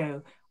minutes to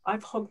go.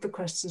 I've hogged the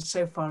questions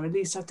so far.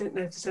 Elise, I don't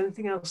know if there's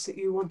anything else that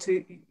you want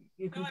to...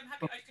 No, I'm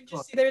happy. I can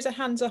just see there is a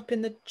hands up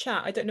in the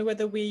chat. I don't know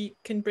whether we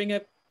can bring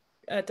a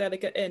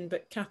delegate in,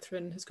 but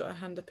Catherine has got a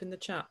hand up in the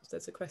chat.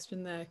 There's a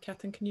question there.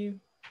 Catherine, can you...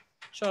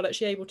 Charlotte, is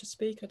she able to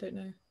speak? I don't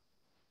know.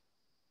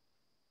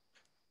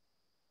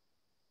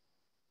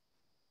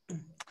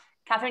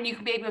 Catherine, you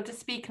can be able to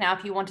speak now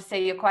if you want to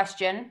say your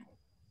question.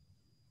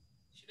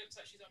 She looks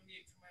like she's on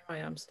mute from where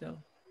I am still.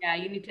 Yeah,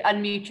 you need to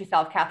unmute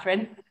yourself,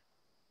 Catherine.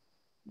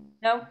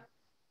 No?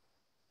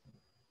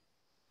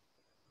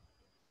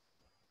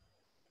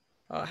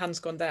 Oh, hand's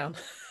gone down.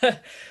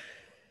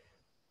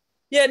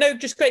 Yeah, no,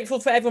 just grateful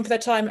for everyone for their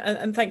time,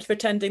 and thank you for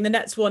attending. The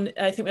next one,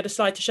 I think we had a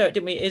slide to show it,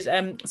 didn't we, is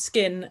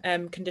skin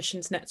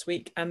conditions next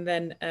week, and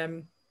then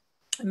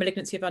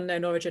malignancy of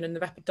unknown origin and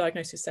the rapid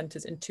diagnosis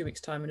centres in 2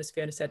 weeks' time, and as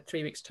Fiona said,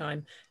 3 weeks'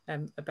 time,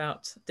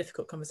 about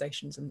difficult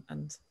conversations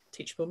and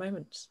teachable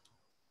moments.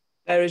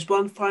 There is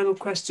one final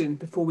question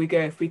before we go,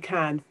 if we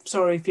can.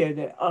 Sorry,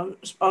 Fiona,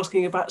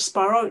 asking about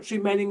spirometry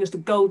remaining as the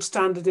gold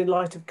standard in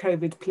light of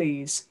COVID,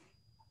 please.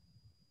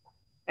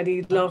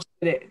 Any last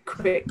minute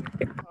quick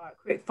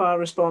fire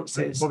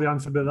responses? Probably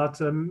answer a bit of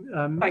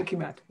that. Thank you,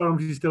 Matt.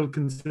 Spirometry is still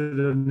considered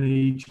an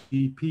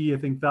AGP. I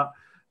think that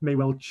may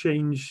well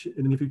change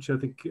in the near future. I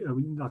think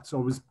that's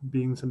always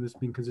being something that's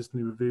been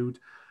consistently reviewed.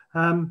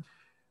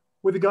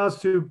 With regards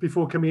to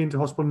before coming into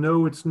hospital,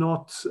 no, it's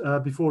not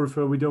before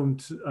referral. We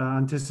don't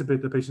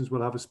anticipate that patients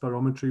will have a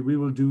spirometry. We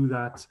will do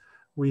that.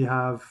 We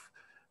have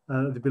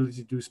the ability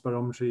to do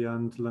spirometry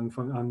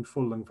and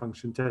full lung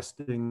function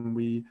testing.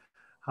 We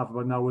have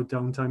about an hour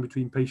downtime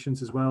between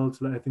patients as well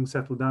to let everything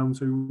settle down.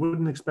 So we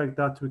wouldn't expect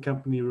that to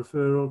accompany a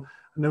referral.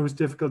 I know it's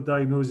difficult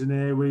diagnosing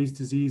airways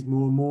disease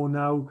more and more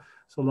now.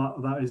 So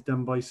that is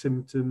done by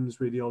symptoms,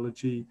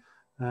 radiology,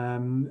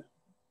 you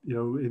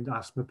know, in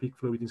asthma, peak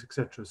flow readings,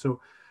 etc. So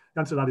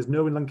the answer to that is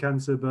no in lung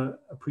cancer,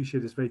 but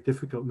appreciate it's very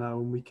difficult now,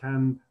 and we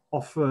can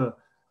offer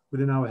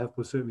within our health,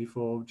 certainly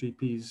for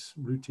GPs,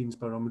 routine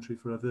spirometry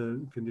for other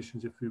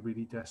conditions if we're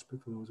really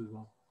desperate for those as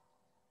well.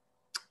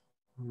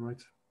 All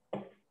right.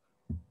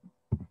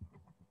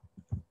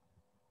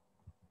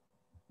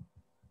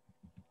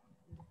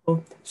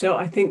 So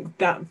I think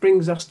that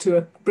brings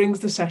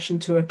the session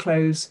to a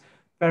close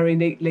very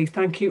neatly.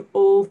 Thank you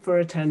all for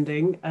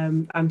attending,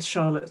 and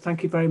Charlotte,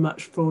 thank you very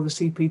much for the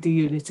CPD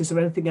unit. Is there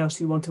anything else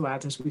you want to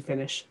add as we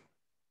finish?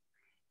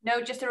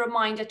 No, just a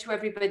reminder to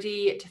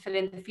everybody to fill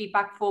in the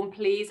feedback form,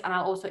 please, and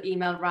I'll also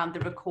email around the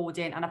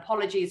recording. And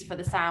apologies for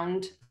the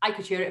sound. I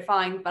could hear it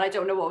fine, but I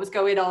don't know what was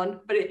going on,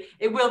 but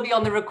it will be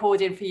on the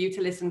recording for you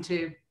to listen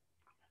to.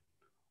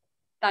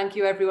 Thank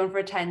you everyone for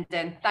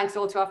attending. Thanks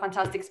all to our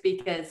fantastic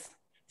speakers.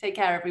 Take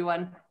care,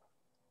 everyone.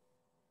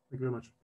 Thank you very much.